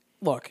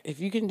 Look, if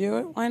you can do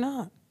it, why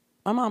not?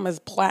 My mom is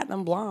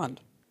platinum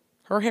blonde.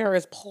 Her hair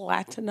is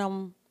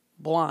platinum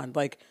blonde,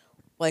 like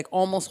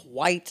almost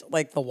white,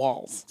 like the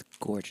walls.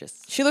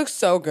 Gorgeous. She looks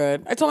so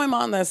good. I told my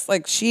mom this.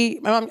 My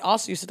mom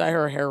also used to dye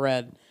her hair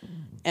red.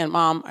 And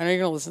Mom, I know you're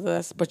gonna listen to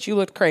this, but you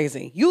looked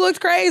crazy. You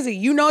looked crazy.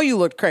 You know you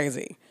looked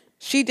crazy.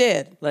 She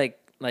did. Like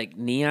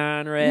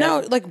neon red? No,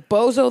 like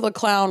Bozo the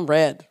Clown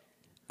red.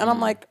 And I'm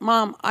like,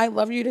 Mom, I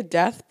love you to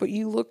death, but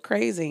you look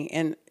crazy.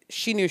 And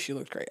she knew she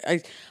looked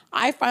crazy.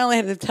 I finally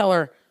had to tell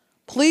her,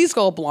 please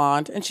go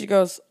blonde. And she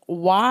goes,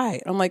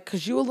 why? I'm like,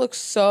 because you will look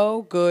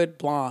so good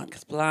blonde.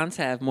 Blondes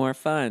have more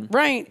fun.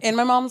 Right. And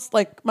my mom's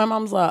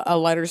a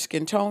lighter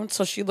skin tone,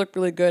 so she looked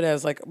really good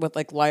as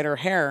with lighter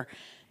hair.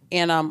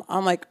 And I'm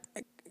like,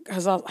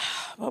 because I was,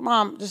 but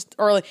Mom, just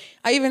early.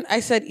 I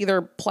said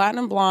either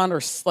platinum blonde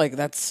or like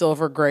that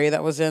silver gray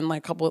that was in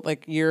like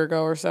year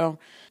ago or so.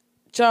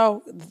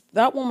 Joe,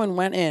 that woman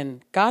went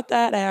in, got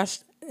that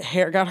ass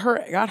hair, got her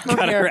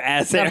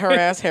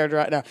ass hair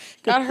dried. No,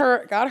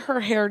 got her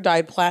hair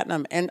dyed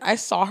platinum, and I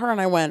saw her and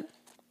I went,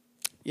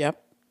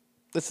 "Yep,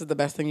 this is the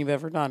best thing you've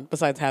ever done.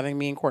 Besides having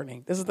me and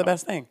Courtney, this is the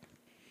best thing.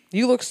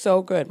 You look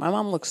so good. My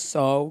mom looks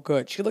so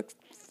good. She looked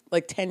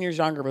like 10 years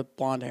younger with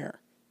blonde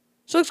hair.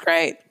 She looks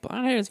great.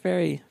 Blonde hair is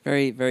very,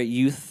 very, very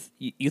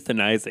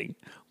euthanizing.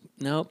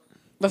 Nope.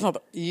 That's not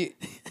the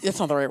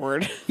right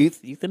word.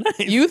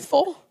 Euthanizing.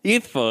 Youthful.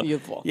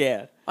 Youthful.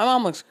 Yeah. My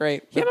mom looks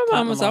great. Yeah, my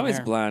mom was always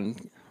hair.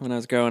 blonde when I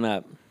was growing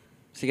up.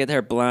 She got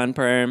her blonde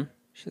perm.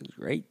 She was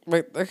great.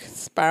 Like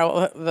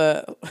spiral,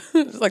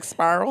 it's like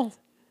spiral.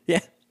 Yeah.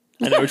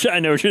 I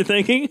know what you're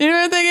thinking. You know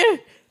what I'm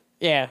thinking?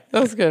 Yeah,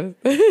 that was good.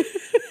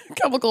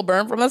 Chemical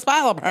burn from the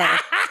spiral burn.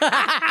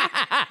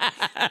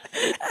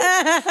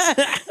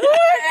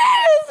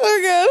 So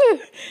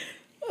good.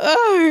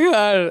 Oh my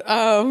god.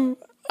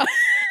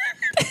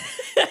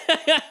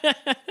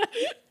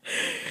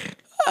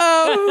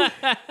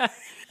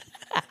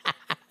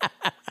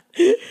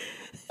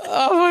 Oh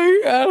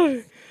my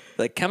god.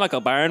 The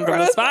chemical burn from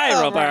the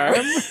spiral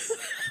burn.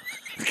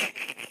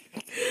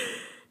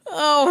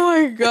 Oh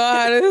my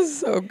god, it's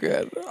so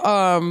good.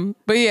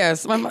 But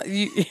yes,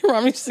 your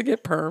mom used to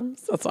get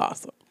perms. That's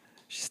awesome.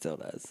 She still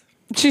does.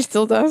 She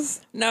still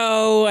does.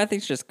 No, I think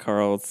it's just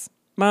curls.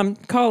 Mom,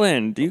 call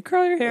in. Do you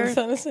curl your hair?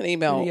 Send us an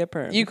email. Or do you get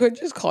perms? You could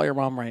just call your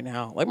mom right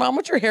now. Like, Mom,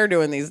 what's your hair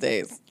doing these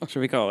days? Should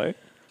we call her?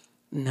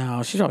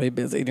 No, she's probably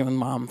busy doing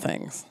mom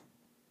things.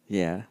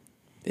 Yeah.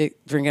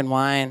 Drinking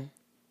wine.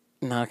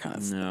 No, kind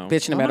of No.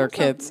 bitching about her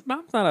kids.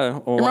 Mom's not a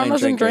wine Your mom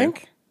doesn't drinker.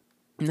 drink?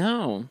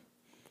 No.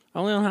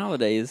 Only on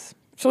holidays.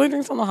 She only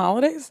drinks on the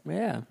holidays?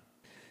 Yeah.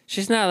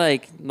 She's not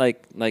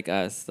like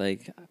us.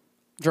 Like,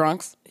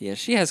 Drunks? yeah,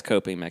 she has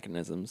coping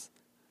mechanisms.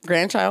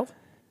 Grandchild?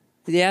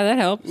 Yeah, that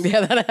helps.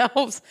 Yeah, that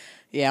helps.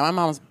 Yeah, my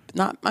mom's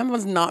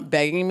not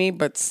begging me,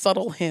 but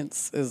subtle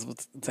hints is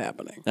what's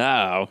happening.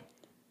 Oh.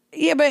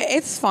 Yeah, but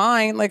it's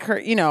fine. Like her,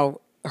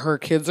 her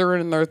kids are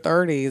in their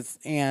 30s,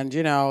 and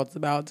it's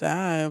about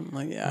time. I'm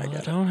like, yeah, I I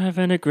get it. don't have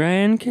any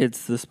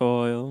grandkids to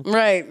spoil.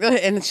 Right.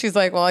 And she's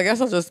like, well, I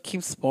guess I'll just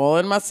keep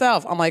spoiling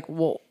myself. I'm like,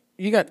 well,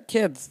 you got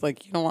kids.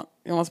 Like, you don't want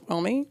to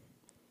spoil me?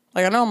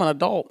 Like, I know I'm an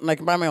adult and I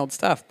can buy my own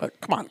stuff, but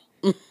come on.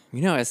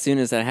 As soon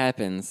as that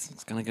happens,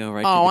 it's gonna go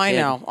right. Oh, to the I kid.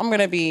 know. I'm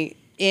gonna be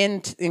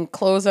in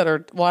clothes that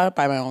are I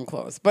buy my own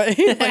clothes, but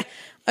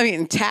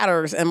in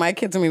tatters, and my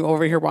kids gonna be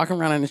over here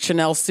walking around in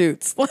Chanel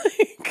suits,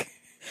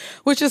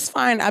 which is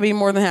fine. I'd be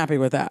more than happy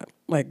with that.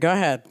 Like, go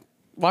ahead,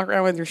 walk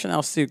around with your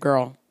Chanel suit,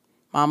 girl.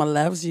 Mama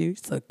loves you.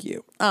 So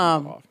cute.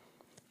 Yeah,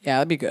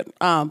 that'd be good.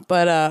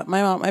 But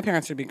my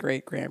parents would be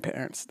great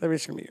grandparents. They're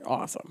just gonna be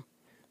awesome.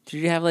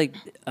 Did you have like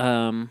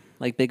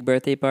big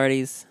birthday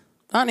parties?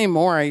 Not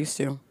anymore. I used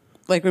to,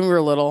 like when we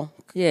were little.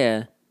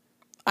 Yeah.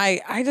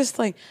 I just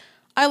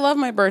I love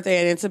my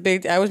birthday,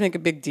 and I always make a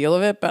big deal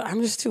of it, but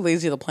I'm just too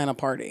lazy to plan a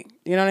party.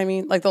 You know what I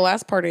mean? Like the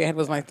last party I had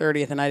was my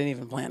 30th, and I didn't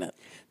even plan it.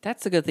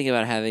 That's the good thing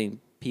about having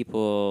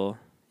people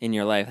in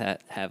your life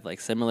that have like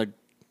similar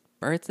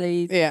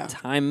birthday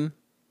time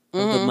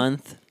of the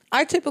month.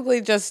 I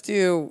typically just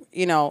do,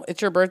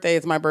 it's your birthday,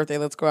 it's my birthday,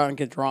 let's go out and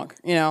get drunk.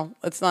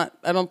 It's not,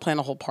 I don't plan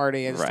a whole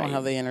party. I just don't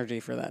have the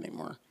energy for that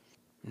anymore.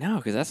 No,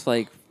 because that's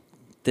like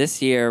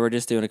this year we're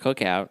just doing a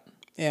cookout.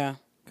 Yeah.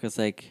 Because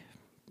like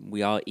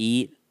we all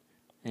eat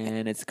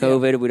and it's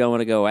COVID. We don't want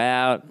to go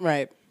out.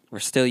 Right. We're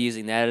still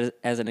using that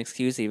as an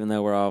excuse, even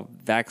though we're all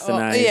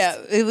vaccinated. Yeah,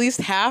 at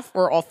least half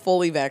were all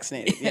fully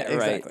vaccinated. Yeah,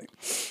 exactly.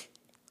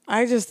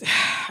 Right.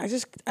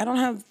 I don't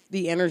have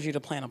the energy to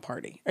plan a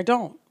party. I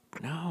don't.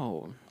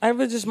 No. I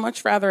would just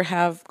much rather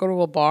go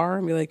to a bar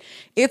and be like,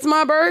 it's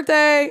my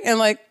birthday. And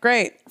like,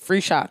 great,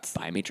 free shots.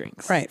 Buy me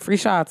drinks. Right, free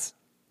shots.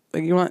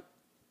 Like, you want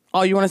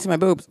to see my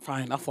boobs?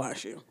 Fine, I'll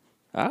flash you.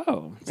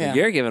 Oh, so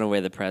you're giving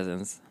away the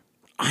presents.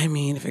 I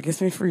mean, if it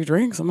gets me free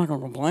drinks, I'm not going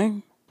to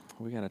complain.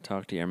 We got to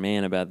talk to your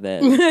man about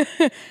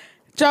that.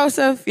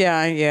 Joseph,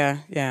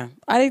 yeah.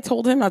 I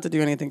told him not to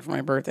do anything for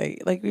my birthday.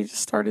 Like, we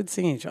just started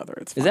seeing each other.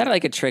 It's fine. Is that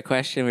like a trick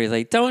question where he's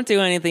like, don't do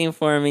anything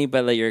for me,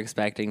 but like you're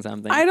expecting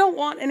something? I don't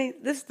want any.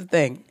 This is the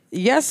thing.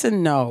 Yes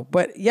and no.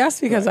 But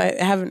yes, because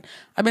I've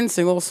been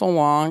single so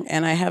long,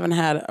 and I haven't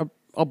had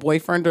a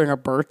boyfriend during a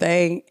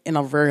birthday in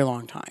a very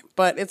long time.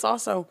 But it's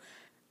also,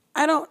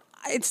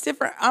 it's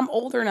different. I'm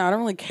older now. I don't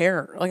really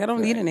care. Like, I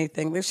don't need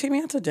anything. They take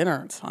me out to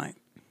dinner. It's fine.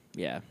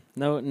 Yeah.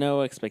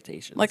 No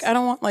expectations. Like, I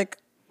don't want like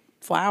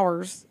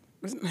flowers.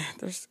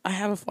 I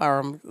have a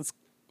flower. It's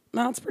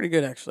pretty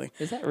good actually.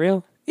 Is that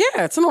real?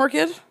 Yeah, it's an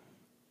orchid.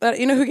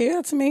 You know who gave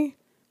that to me?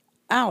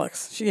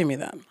 Alex. She gave me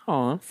that.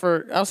 Aw.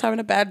 I was having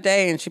a bad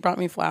day and she brought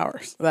me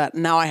flowers that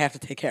now I have to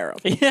take care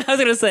of. Yeah, I was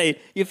gonna say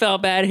you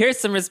felt bad. Here's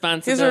some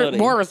responsibility. Here's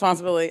more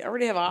responsibility. I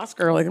already have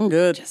Oscar. Like, I'm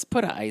good. Just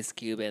put an ice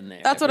cube in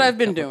there. That's what I've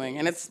been doing,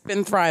 and it's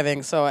been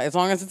thriving. So as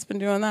long as it's been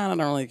doing that, I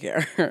don't really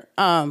care.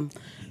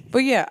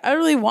 But yeah, I don't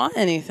really want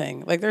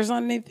anything. Like, there's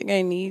not anything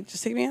I need.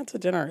 Just take me out to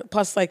dinner.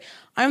 Plus, like,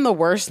 I'm the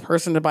worst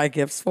person to buy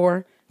gifts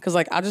for because,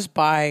 like, I'll just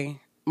buy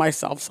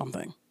myself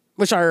something,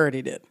 which I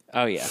already did.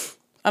 Oh yeah.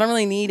 I don't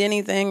really need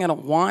anything. I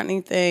don't want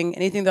anything.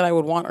 Anything that I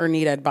would want or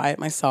need, I'd buy it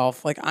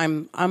myself. Like,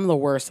 I'm the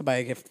worst to buy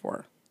a gift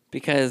for.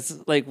 Because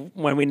like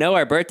when we know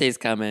our birthday's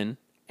coming,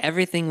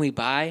 everything we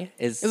buy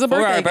is a for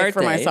birthday our gift birthday.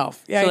 for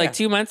myself. Yeah, so yeah. like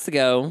 2 months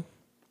ago,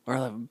 or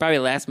probably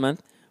last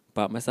month,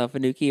 bought myself a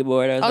new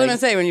keyboard. I was gonna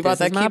say, when you bought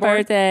that my keyboard,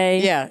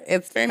 birthday. Yeah,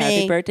 it's for me.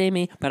 Happy birthday,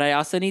 me. But I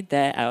also need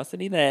that.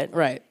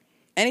 Right.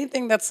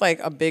 Anything that's like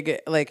a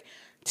big, like,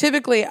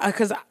 typically,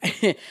 because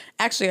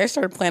actually I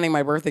started planning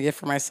my birthday gift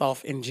for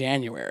myself in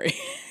January.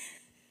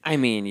 I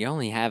mean, you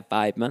only have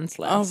 5 months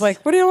left. I was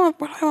like, what do I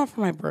want for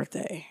my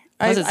birthday?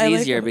 Plus, it's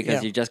easier like,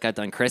 because you just got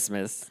done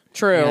Christmas.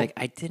 True. You're like,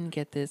 I didn't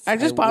get this. I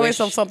just bought wish.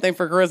 myself something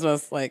for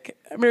Christmas, like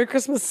Merry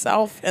Christmas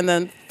self, and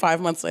then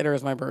 5 months later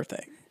is my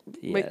birthday.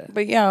 Yeah.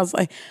 But yeah, I was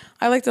like,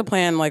 I like to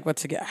plan like what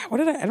to get. I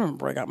don't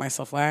remember what I got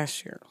myself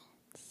last year.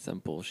 Some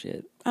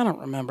bullshit. I don't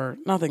remember.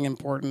 Nothing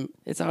important.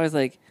 It's always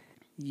like,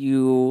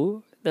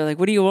 they're like,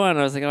 what do you want?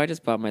 I was like, oh, I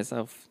just bought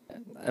myself.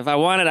 If I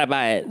want it, I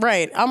buy it.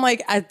 Right. I'm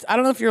like, I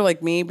don't know if you're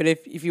like me, but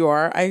if you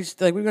are, I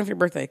just like, what do you want for your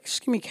birthday?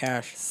 Just give me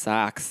cash.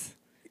 Socks.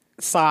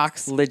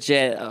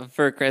 Legit.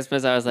 For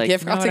Christmas, I was like,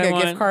 I'll take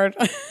a gift card.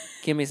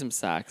 Give me some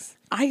socks.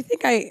 I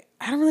think I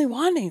don't really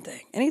want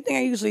anything. Anything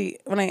I usually,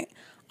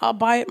 I'll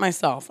buy it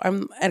myself. I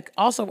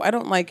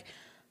don't like,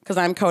 because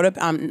I'm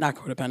not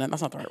codependent.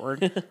 That's not the right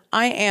word.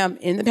 I am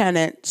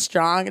independent,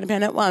 strong,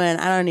 independent woman.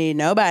 I don't need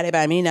nobody to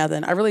buy me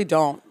nothing. I really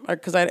don't,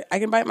 because I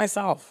can buy it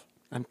myself.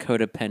 I'm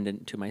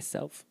codependent to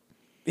myself.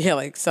 Yeah,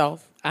 like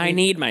self. I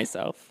need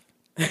myself.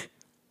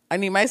 I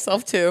need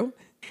myself too,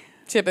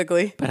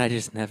 typically. But I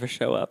just never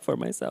show up for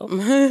myself.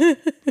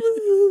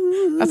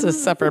 That's a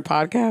separate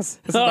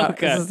podcast. This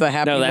is a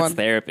happy one. No, that's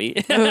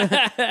therapy.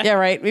 Yeah,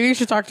 right. Maybe you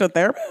should talk to a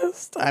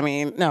therapist. I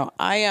mean, no,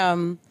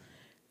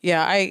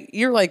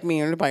 you're like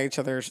me. We buy each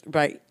other's,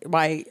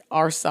 buy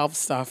ourselves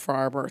stuff for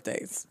our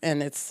birthdays,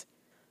 and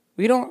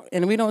we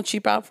don't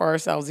cheap out for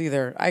ourselves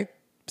either. I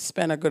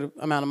spend a good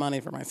amount of money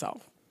for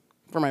myself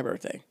for my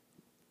birthday.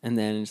 And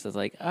then she's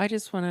like, I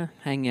just want to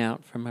hang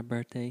out for my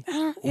birthday,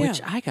 which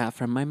yeah. I got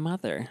from my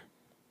mother.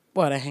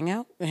 What, a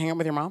hangout? A hangout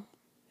with your mom?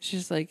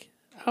 She's like,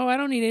 oh, I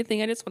don't need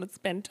anything. I just want to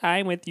spend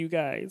time with you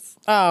guys.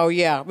 Oh,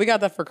 yeah. We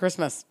got that for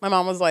Christmas. My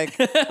mom was like,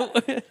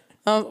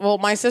 well,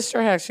 my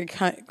sister my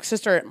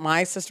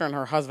sister and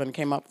her husband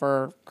came up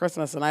for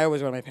Christmas, and I always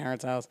go to my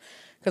parents' house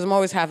because I'm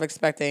always half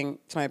expecting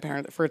to my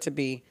parents for it to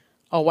be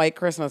a white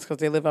Christmas because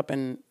they live up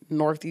in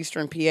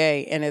northeastern PA,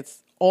 and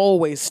it's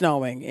always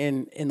snowing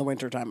in the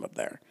wintertime up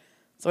there.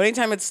 So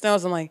anytime it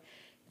snows, I'm like,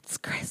 it's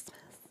Christmas.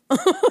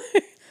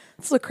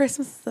 That's what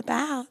Christmas is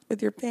about,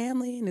 with your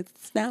family, and it's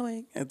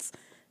snowing.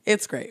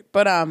 It's great.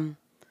 But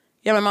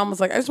yeah, my mom was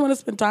like, I just want to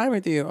spend time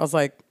with you. I was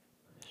like,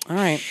 all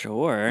right.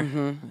 Sure.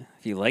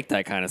 If you like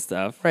that kind of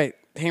stuff. Right.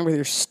 Hang with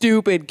your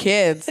stupid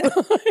kids.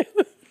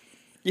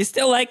 You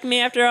still like me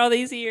after all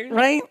these years?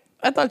 Right?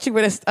 I thought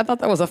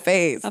that was a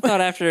phase. I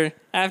thought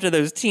after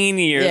those teen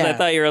years, Yeah. I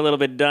thought you were a little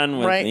bit done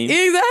with Right? me.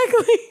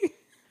 Exactly.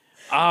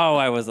 Oh,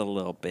 I was a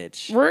little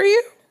bitch. Were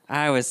you?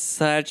 I was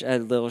such a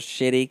little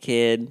shitty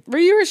kid. Were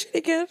you a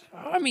shitty kid?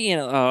 I mean,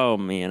 oh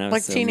man, I was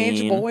Like so teenage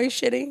mean. boy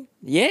shitty?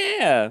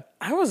 Yeah.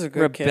 I was a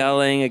good kid.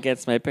 Rebelling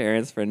against my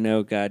parents for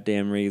no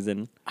goddamn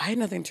reason. I had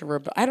nothing to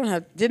rebel.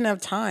 Didn't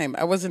have time.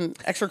 I was in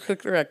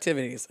extracurricular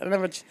activities. I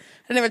didn't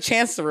have a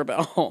chance to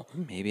rebel.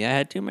 Maybe I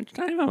had too much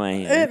time on my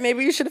hands.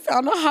 Maybe you should have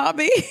found a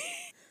hobby.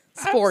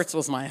 Sports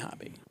was my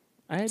hobby.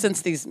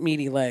 Since these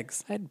meaty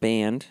legs. I had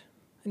band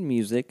and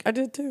music. I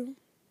did too.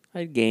 I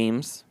had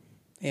games.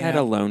 Yeah. I had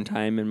alone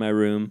time in my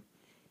room.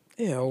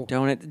 Ew.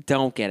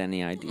 Don't get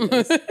any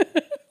ideas.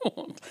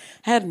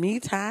 Had me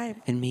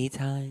time. And me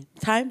time.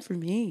 Time for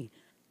me.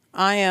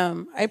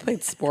 I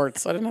played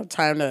sports, so I didn't have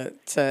time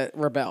to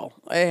rebel.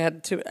 I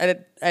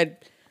had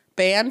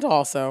band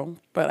also,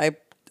 but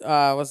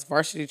I was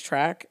varsity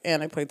track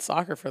and I played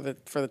soccer for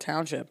the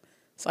township.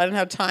 So I didn't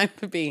have time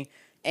to be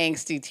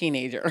angsty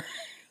teenager.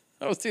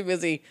 I was too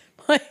busy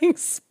playing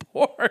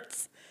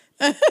sports.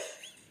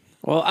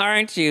 Well,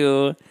 aren't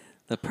you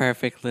the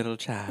perfect little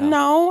child?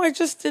 No, I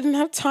just didn't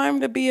have time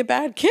to be a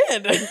bad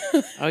kid.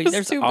 Oh,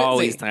 there's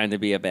always time to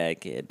be a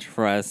bad kid.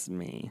 Trust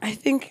me. I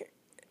think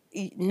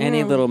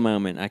Any little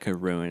moment I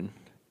could ruin.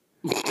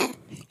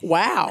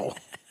 Wow.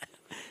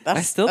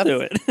 I still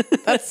do it.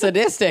 That's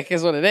sadistic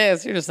is what it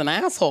is. You're just an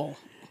asshole.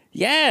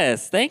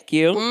 Yes, thank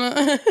you.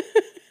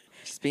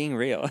 Just being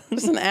real.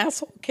 Just an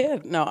asshole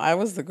kid. No, I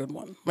was the good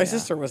one. My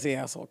sister was the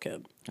asshole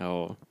kid.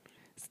 Oh,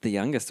 it's the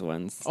youngest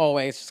ones.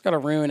 Always. She's got to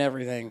ruin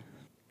everything.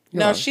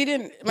 welcome. She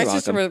didn't. My You're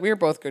sister welcome. we were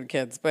both good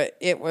kids, but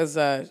it was,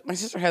 my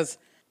sister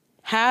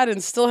had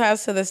and still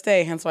has to this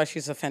day, hence why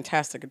she's a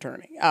fantastic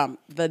attorney.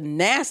 The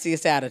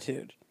nastiest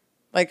attitude.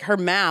 Like her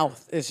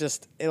mouth is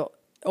just, it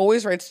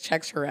always writes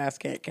checks her ass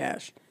can't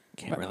cash.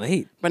 Can't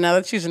relate. But now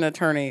that she's an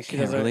attorney, she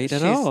Can't doesn't relate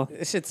at all.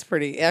 It's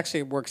pretty. It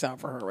actually works out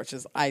for her, which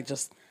is I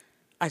just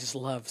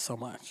love so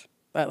much.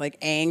 That like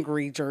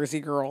angry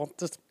Jersey girl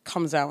just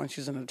comes out when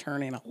she's an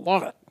attorney, and I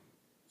love it.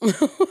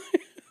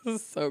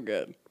 This is so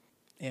good.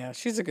 Yeah,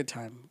 she's a good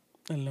time.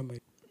 I love my.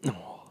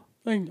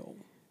 I know.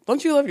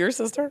 Don't you love your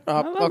sister? Oh,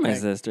 I love my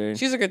sister.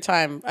 She's a good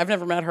time. I've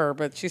never met her,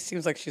 but she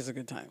seems like she's a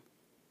good time.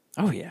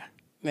 Oh yeah,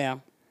 Yeah.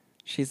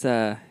 she's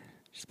a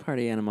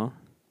party animal.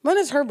 When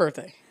is her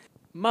birthday?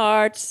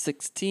 March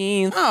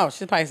 16th. Oh,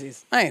 she's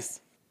Pisces. Nice.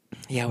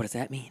 Yeah, what does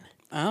that mean?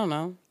 I don't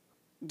know.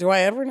 Do I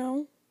ever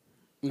know?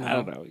 No. I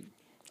don't know.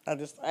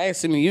 I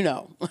assume you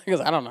know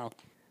because I don't know.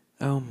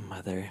 Oh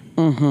mother.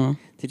 Mm-hmm.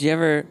 Did you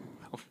ever?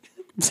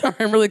 Sorry,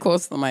 I'm really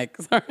close to the mic.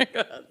 Sorry.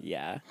 Go ahead.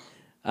 Yeah.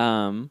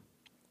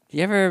 Do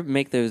you ever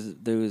make those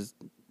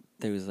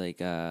like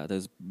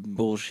those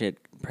bullshit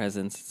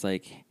presents? It's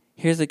like,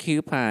 here's a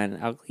coupon,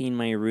 I'll clean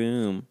my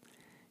room.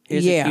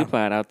 Here's a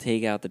coupon, I'll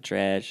take out the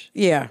trash.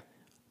 Yeah.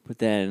 But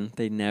then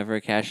they never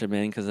cash them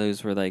in because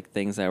those were like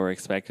things that were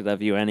expected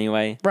of you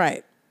anyway.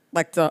 Right.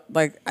 Like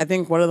I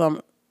think one of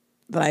them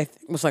that I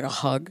think was like a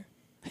hug.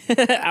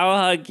 I'll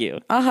hug you.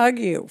 I'll hug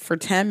you for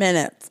 10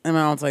 minutes. And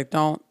my mom's like,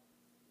 don't.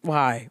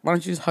 Why? Why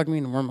don't you just hug me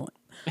normally?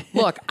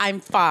 Look, I'm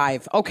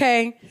 5,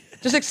 okay?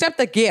 Just accept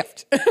the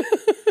gift.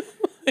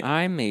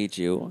 I made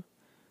you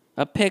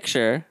a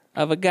picture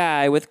of a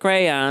guy with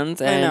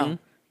crayons I and know.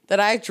 That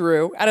I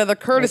drew out of the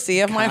courtesy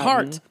of my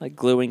heart. like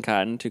gluing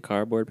cotton to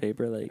cardboard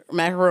paper. Like,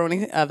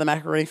 Macaroni, the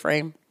macaroni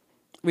frame.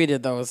 We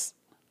did those.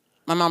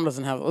 My mom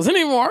doesn't have those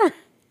anymore.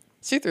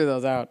 She threw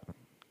those out.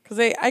 Because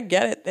I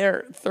get it.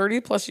 They're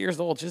 30 plus years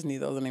old. She doesn't need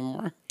those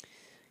anymore.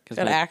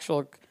 Got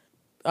actual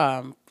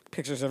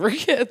pictures of her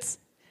kids.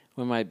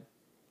 when my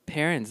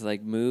parents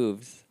like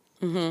moved,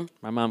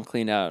 my mom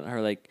cleaned out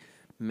her like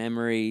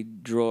memory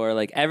drawer,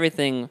 like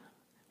everything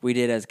we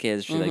did as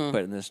kids. She like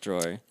put in this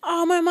drawer.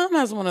 Oh, my mom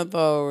has one of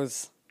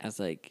those. I was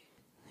like,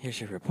 here's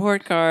your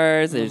report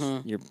cards. There's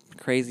your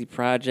crazy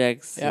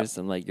projects. Yep. There's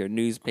some like your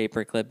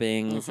newspaper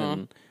clippings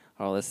and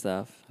all this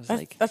stuff. I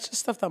was That's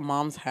just stuff that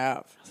moms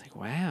have.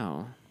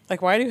 wow.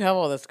 Like, why do you have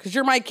all this? Because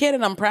you're my kid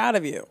and I'm proud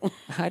of you.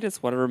 I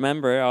just want to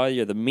remember all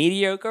the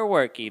mediocre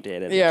work you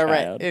did as a Yeah,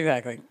 child. right.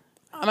 Exactly.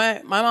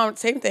 My mom,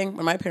 same thing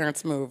when my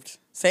parents moved.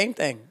 Same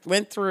thing.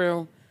 Went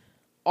through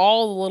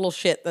all the little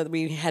shit that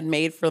we had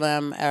made for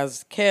them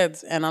as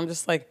kids. And I'm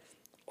just like,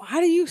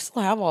 why do you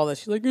still have all this?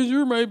 She's like, 'cause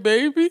you're my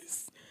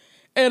babies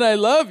and I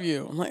love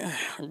you. I'm like,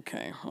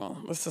 okay, well,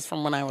 this is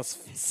from when I was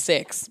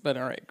 6, but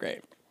all right,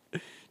 great.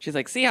 She's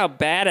like, see how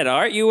bad at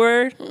art you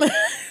were?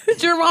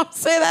 Did your mom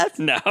say that?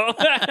 No.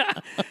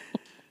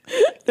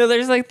 No,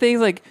 there's like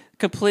things like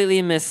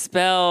completely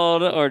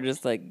misspelled or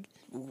just like,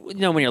 you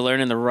know, when you're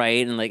learning to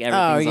write and like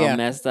everything's all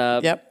messed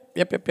up. Yep.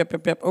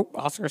 Oh,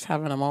 Oscar's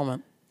having a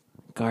moment.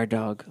 Guard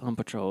dog on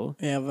patrol.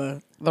 Yeah,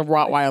 the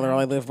Rottweiler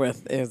I live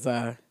with is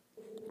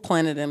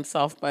planted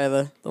himself by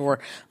the war.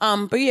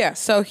 But yeah,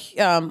 so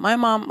my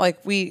mom,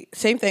 like, we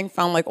same thing,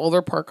 found like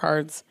older park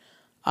cards,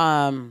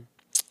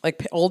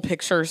 like old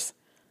pictures,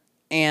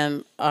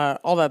 and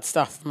all that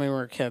stuff when we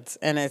were kids.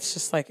 And it's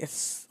just like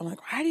I'm like,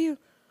 why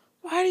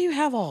do you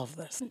have all of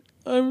this?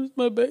 I'm with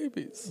my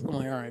babies. I'm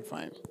like, all right,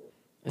 fine.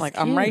 Like,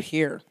 I'm right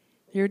here.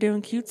 You're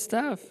doing cute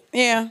stuff.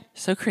 Yeah.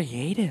 So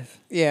creative.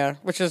 Yeah,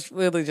 which is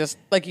really just,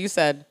 like you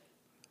said,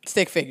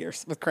 stick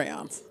figures with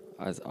crayons.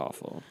 That's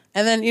awful.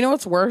 And then, you know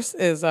what's worse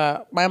is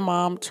my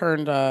mom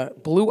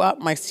blew up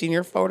my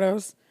senior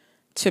photos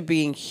to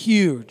being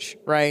huge,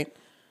 right?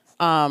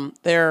 I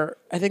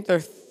think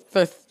they're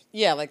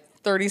like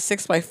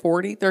 36 by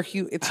 40. They're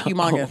huge. It's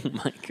humongous.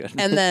 Oh my goodness.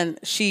 And then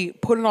she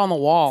put it on the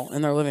wall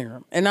in their living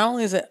room. And not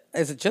only is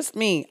it just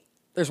me,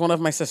 there's one of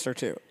my sister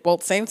too. Well,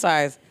 same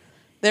size.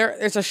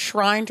 There's a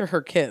shrine to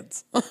her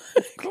kids. Of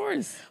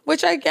course.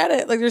 Which I get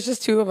it. Like, there's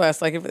just 2 of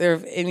us. Like, if they're,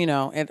 and you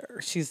know, and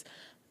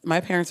my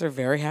parents are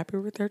very happy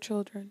with their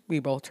children. We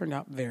both turned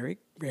out very,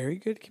 very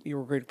good. We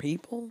were good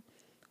people.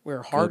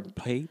 We're hard. Good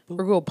people.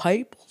 We're good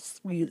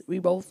peoples. We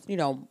both, you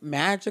know,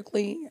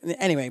 magically.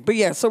 Anyway, but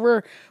yeah, so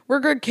we're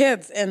good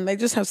kids, and they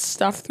just have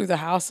stuff through the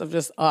house of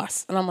just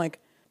us. And I'm like,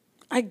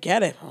 I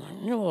get it. I'm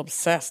like, you're a little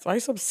obsessed. Why are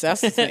you so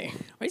obsessed with me?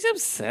 Why are you so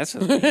obsessed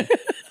with me?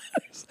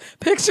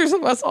 Pictures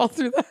of us all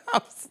through the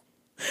house.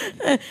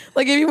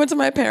 Like, if you went to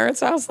my parents'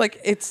 house, like,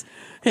 it's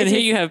And here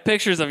you have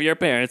pictures of your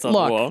parents on the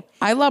wall.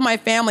 I love my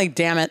family,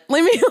 damn it.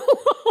 Leave me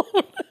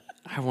alone.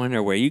 I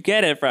wonder where you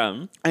get it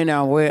from. I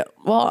know.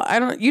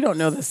 Well, you don't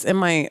know this. And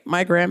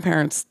my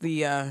grandparents,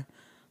 the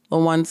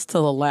ones to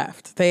the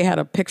left, they had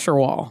a picture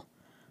wall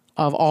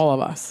of all of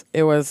us.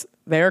 It was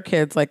their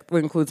kids, like, it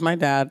includes my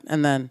dad,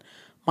 and then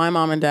my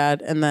mom and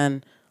dad, and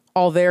then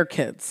all their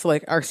kids,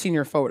 like our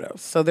senior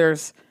photos. So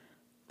there's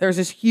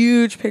this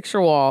huge picture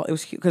wall. It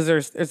was because I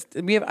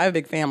have a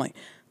big family.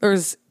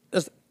 There's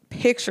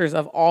pictures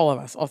of all of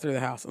us all through the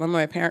house. And then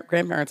my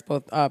grandparents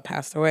both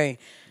passed away.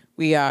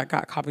 We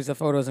got copies of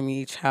photos, and we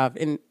each have,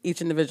 in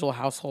each individual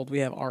household, we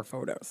have our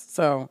photos.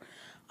 So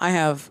I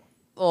have,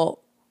 that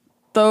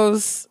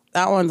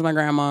one's my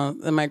grandma,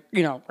 and my,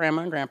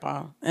 grandma and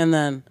grandpa, and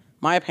then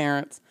my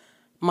parents,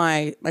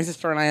 my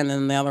sister and I, and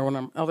then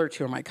the other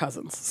 2 are my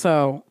cousins.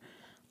 So,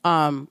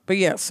 but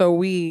yeah, so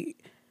we,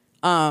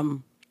 I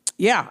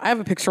have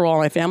a picture wall of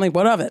my family.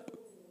 What of it?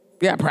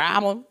 Yeah,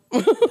 problem.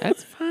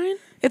 That's fine.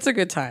 It's a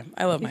good time.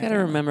 I love my family. You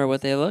gotta remember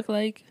what they look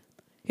like.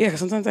 Yeah, because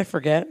sometimes I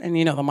forget, and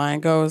the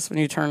mind goes when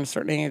you turn a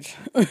certain age.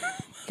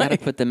 Gotta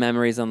put the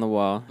memories on the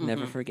wall. Mm-hmm.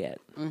 Never forget.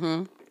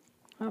 Mm-hmm.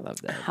 I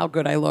love that. How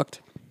good I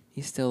looked.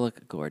 You still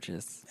look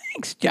gorgeous.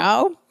 Thanks,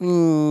 Joe.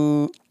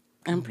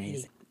 I'm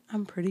pretty.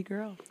 I'm a pretty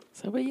girl.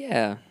 So, but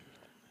yeah,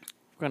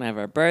 we're gonna have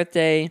our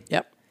birthday.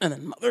 Yep, and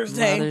then Mother's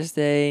Day. Mother's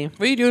Day.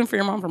 What are you doing for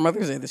your mom for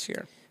Mother's Day this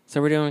year?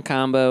 So we're doing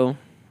combo.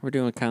 We're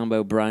doing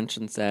combo brunch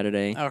on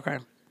Saturday. Okay.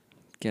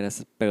 Get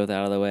us both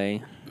out of the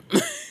way.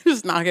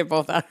 Just knock it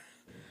both out.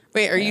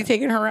 Wait, are you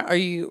taking her out? Are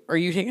you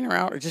taking her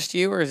out, or just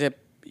you, or is it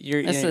your?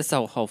 It's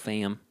the whole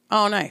fam.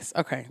 Oh, nice.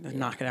 Okay, just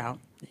knock it out.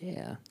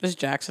 Yeah. Does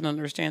Jackson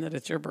understand that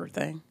it's your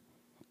birthday?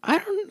 I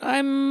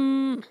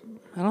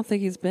don't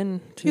think he's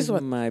been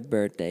to my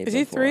birthday. Is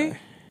he 3?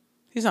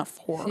 He's not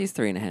 4. He's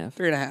 3.5.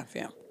 3.5.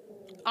 Yeah.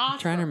 I'm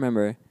trying to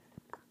remember.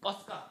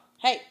 Let's go.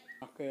 Hey.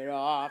 Knock it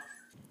off.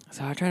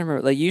 So I'm trying to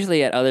remember. Like,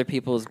 usually at other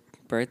people's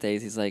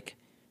birthdays, he's like,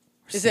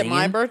 "Is it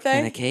my birthday?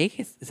 And a cake?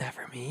 Is that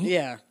for me?"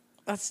 Yeah.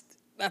 That's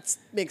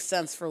makes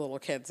sense for little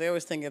kids. They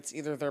always think it's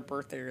either their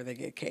birthday or they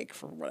get cake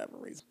for whatever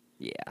reason.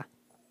 Yeah.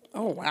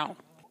 Oh, wow.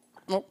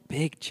 Well,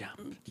 big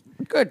jump.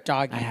 Good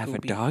doggy. I have a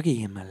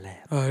doggy in my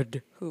lap.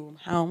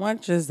 How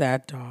much is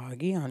that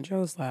doggy on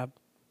Joe's lap?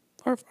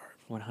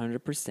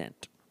 100%.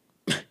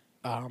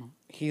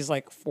 He's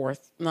like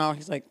 4th. No,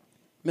 he's like $1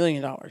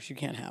 million. You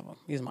can't have him.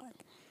 He's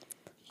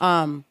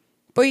mine.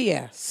 But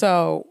yeah,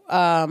 so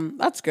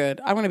that's good.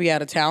 I'm going to be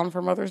out of town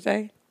for Mother's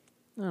Day.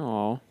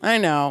 Oh, I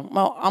know.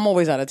 Well, I'm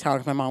always out of town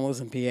because my mom lives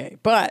in PA.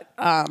 But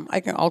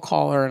I'll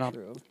call her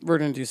and we're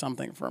going to do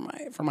something for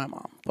my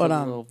mom. But a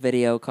little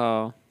video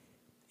call.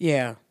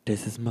 Yeah.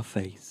 This is my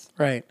face.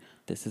 Right.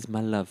 This is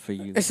my love for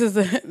you. This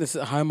is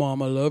hi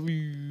mom, I love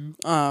you.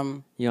 You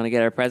want to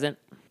get her a present?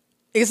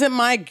 Isn't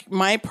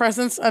my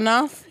presence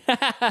enough?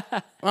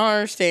 I don't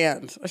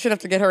understand. I should have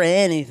to get her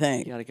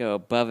anything. You got to go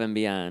above and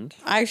beyond.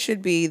 I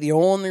should be the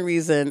only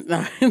reason.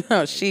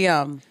 No, she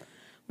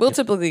we'll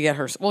typically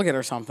we'll get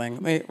her something.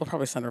 We'll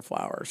probably send her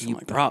flowers. You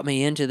brought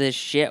me into this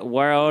shit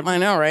world. I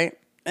know, right?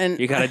 And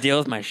You got to deal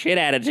with my shit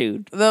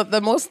attitude.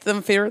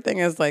 the favorite thing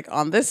is like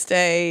on this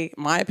day,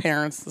 my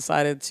parents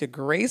decided to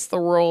grace the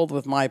world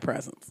with my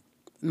presence,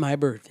 my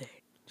birthday.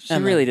 She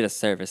really did a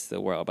service to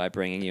the world by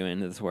bringing you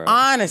into this world.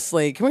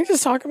 Honestly, can we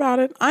just talk about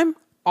it? I'm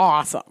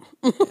awesome.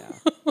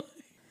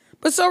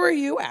 But so are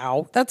you,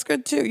 Ow. That's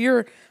good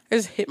too. I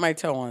just hit my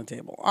toe on the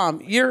table.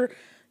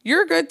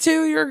 You're good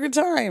too. You're a good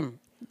time.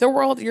 The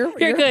world, you're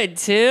good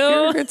too.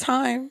 You're a good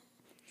time.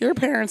 Your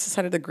parents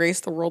decided to grace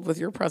the world with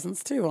your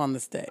presence too on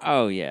this day.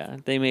 Oh yeah,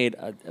 they made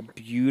a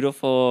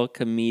beautiful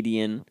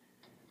comedian,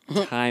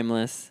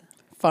 timeless,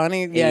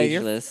 Funny, yeah.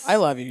 ageless, I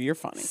love you. You're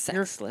funny.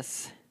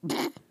 sexless,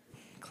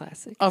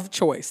 classic. Of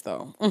choice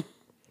though.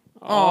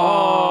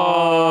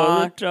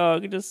 Oh, the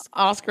dog just.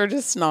 Oscar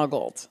just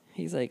snuggled.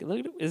 He's like,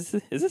 look, is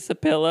this a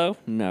pillow?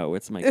 No,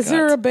 it's my. Is gut.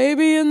 there a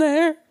baby in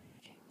there?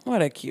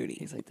 What a cutie.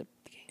 He's like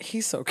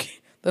He's so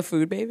cute. The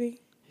food baby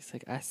He's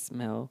like, I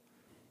smell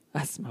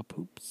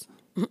poops.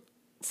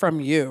 from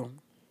you.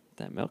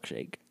 That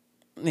milkshake.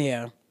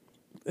 Yeah.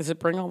 Does it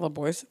bring all the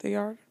boys to the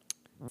yard?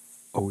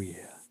 Oh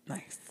yeah.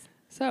 Nice.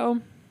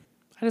 So,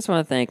 I just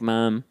want to thank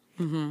Mom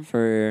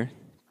for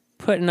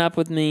putting up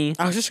with me,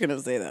 I was just gonna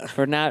say that.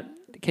 for not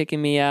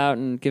kicking me out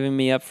and giving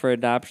me up for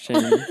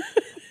adoption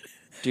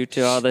due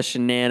to all the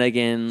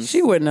shenanigans.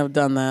 She wouldn't have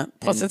done that.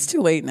 Plus, it's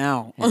too late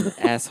now. and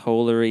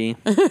assholery.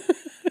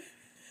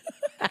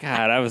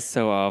 God, I was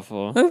so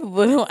awful.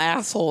 Little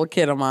asshole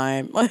kid of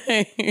mine.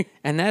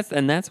 And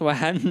that's why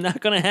I'm not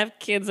gonna have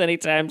kids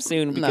anytime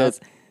soon because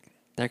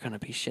they're gonna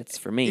be shits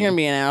for me. You're gonna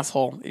be an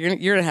asshole.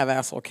 You're gonna have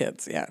asshole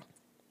kids. Yeah,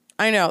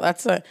 I know.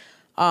 That's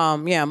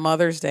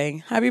Mother's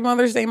Day. Happy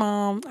Mother's Day,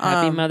 Mom.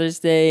 Happy Mother's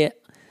Day,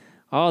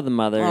 all the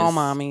mothers, all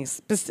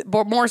mommies,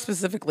 but more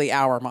specifically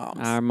our moms.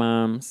 our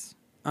moms,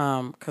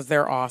 because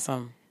they're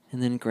awesome.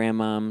 and then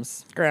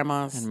grandmoms,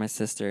 Grandmas. and my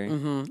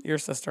sister Your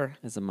sister.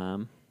 is a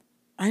mom.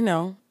 I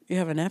know. You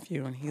have a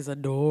nephew, and he's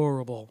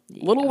adorable.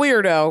 Little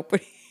weirdo,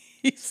 but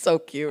he's so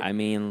cute. I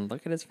mean,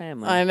 look at his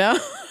family. I know.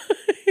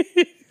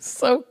 He's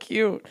so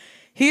cute.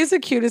 He's the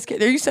cutest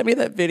kid. You sent me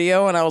that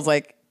video, and I was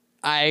like,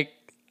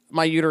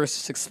 my uterus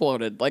just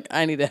exploded. Like,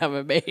 I need to have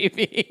a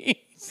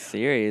baby.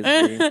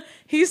 Seriously,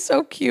 He's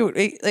so cute.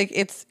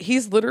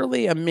 He's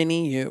literally a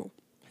mini you.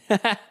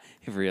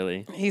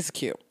 really. He's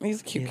cute.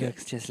 He's a cute He kid.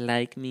 looks just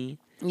like me,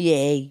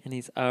 Yay. and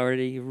he's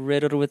already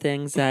riddled with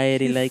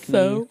anxiety like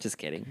so me. Just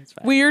kidding. It's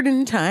fine. Weird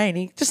and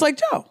tiny. Just like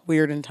Joe.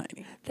 Weird and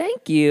tiny.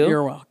 Thank you.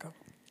 You're welcome.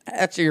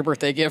 That's your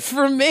birthday gift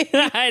from me.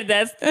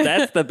 that's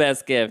the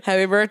best gift.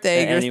 Happy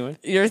birthday. To anyone.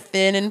 You're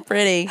thin and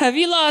pretty. Have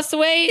you lost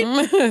weight?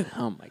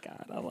 Oh my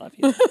God, I love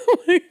you.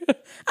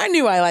 I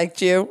knew I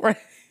liked you.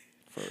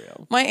 For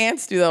real. My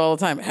aunts do that all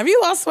the time. Have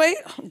you lost weight?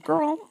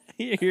 Girl,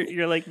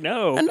 You're like,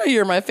 no. I know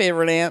you're my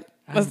favorite aunt.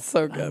 That's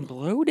so good. I'm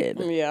bloated.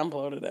 Yeah, I'm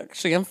bloated,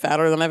 actually. I'm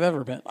fatter than I've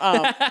ever been.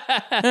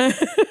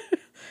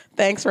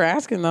 Thanks for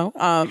asking, though.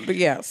 But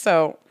yeah,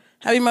 so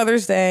happy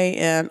Mother's Day,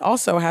 and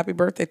also happy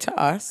birthday to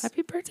us.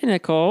 Happy birthday,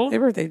 Nicole. Happy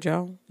birthday,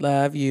 Joe.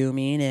 Love you,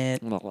 mean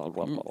it. Ew.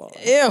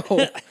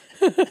 Ew.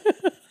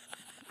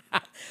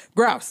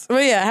 Gross.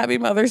 But yeah, happy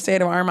Mother's Day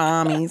to our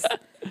mommies.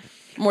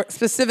 More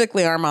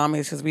specifically, our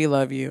mommies, because we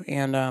love you,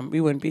 and we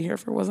wouldn't be here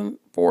if it wasn't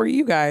for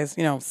you guys.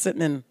 You know,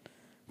 sitting in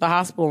the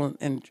hospital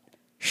and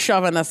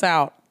shoving us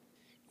out.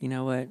 You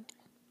know what?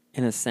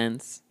 In a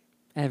sense,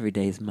 every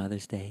day is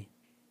Mother's Day.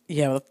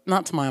 Yeah, but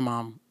not to my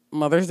mom.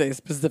 Mother's Day is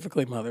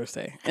specifically Mother's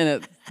Day,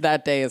 and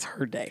that day is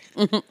her day.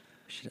 We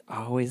should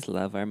always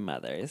love our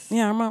mothers.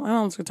 Yeah, my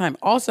mom's a good time.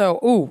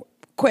 Also,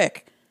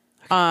 quick.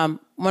 When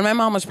my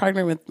mom was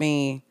pregnant with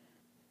me,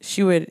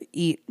 she would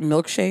eat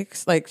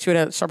milkshakes. Like, she would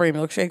have strawberry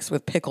milkshakes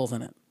with pickles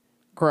in it.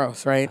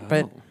 Gross, right? Oh.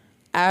 But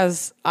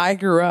as I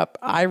grew up,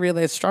 I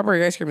realized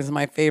strawberry ice cream is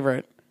my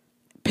favorite.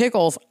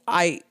 Pickles,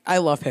 I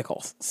love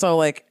pickles. So,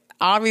 like,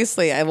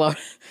 obviously, I love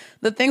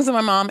the things that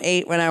my mom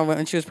ate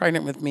when she was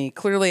pregnant with me.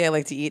 Clearly, I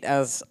like to eat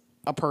as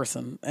a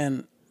person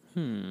and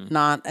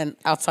not and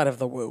outside of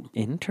the womb.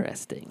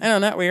 Interesting. I know,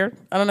 not weird.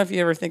 I don't know if you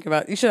ever think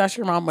about. You should ask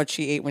your mom what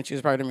she ate when she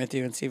was pregnant with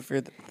you and see if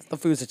you're the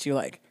foods that you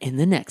like. In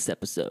the next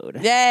episode.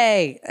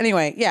 Yay!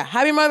 Anyway, yeah.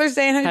 Happy Mother's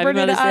Day and happy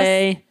birthday Mother's to us.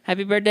 Day.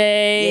 Happy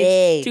birthday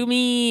Yay. to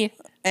me.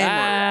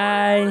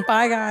 And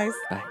Bye. Bye, guys.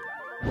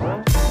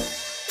 Bye.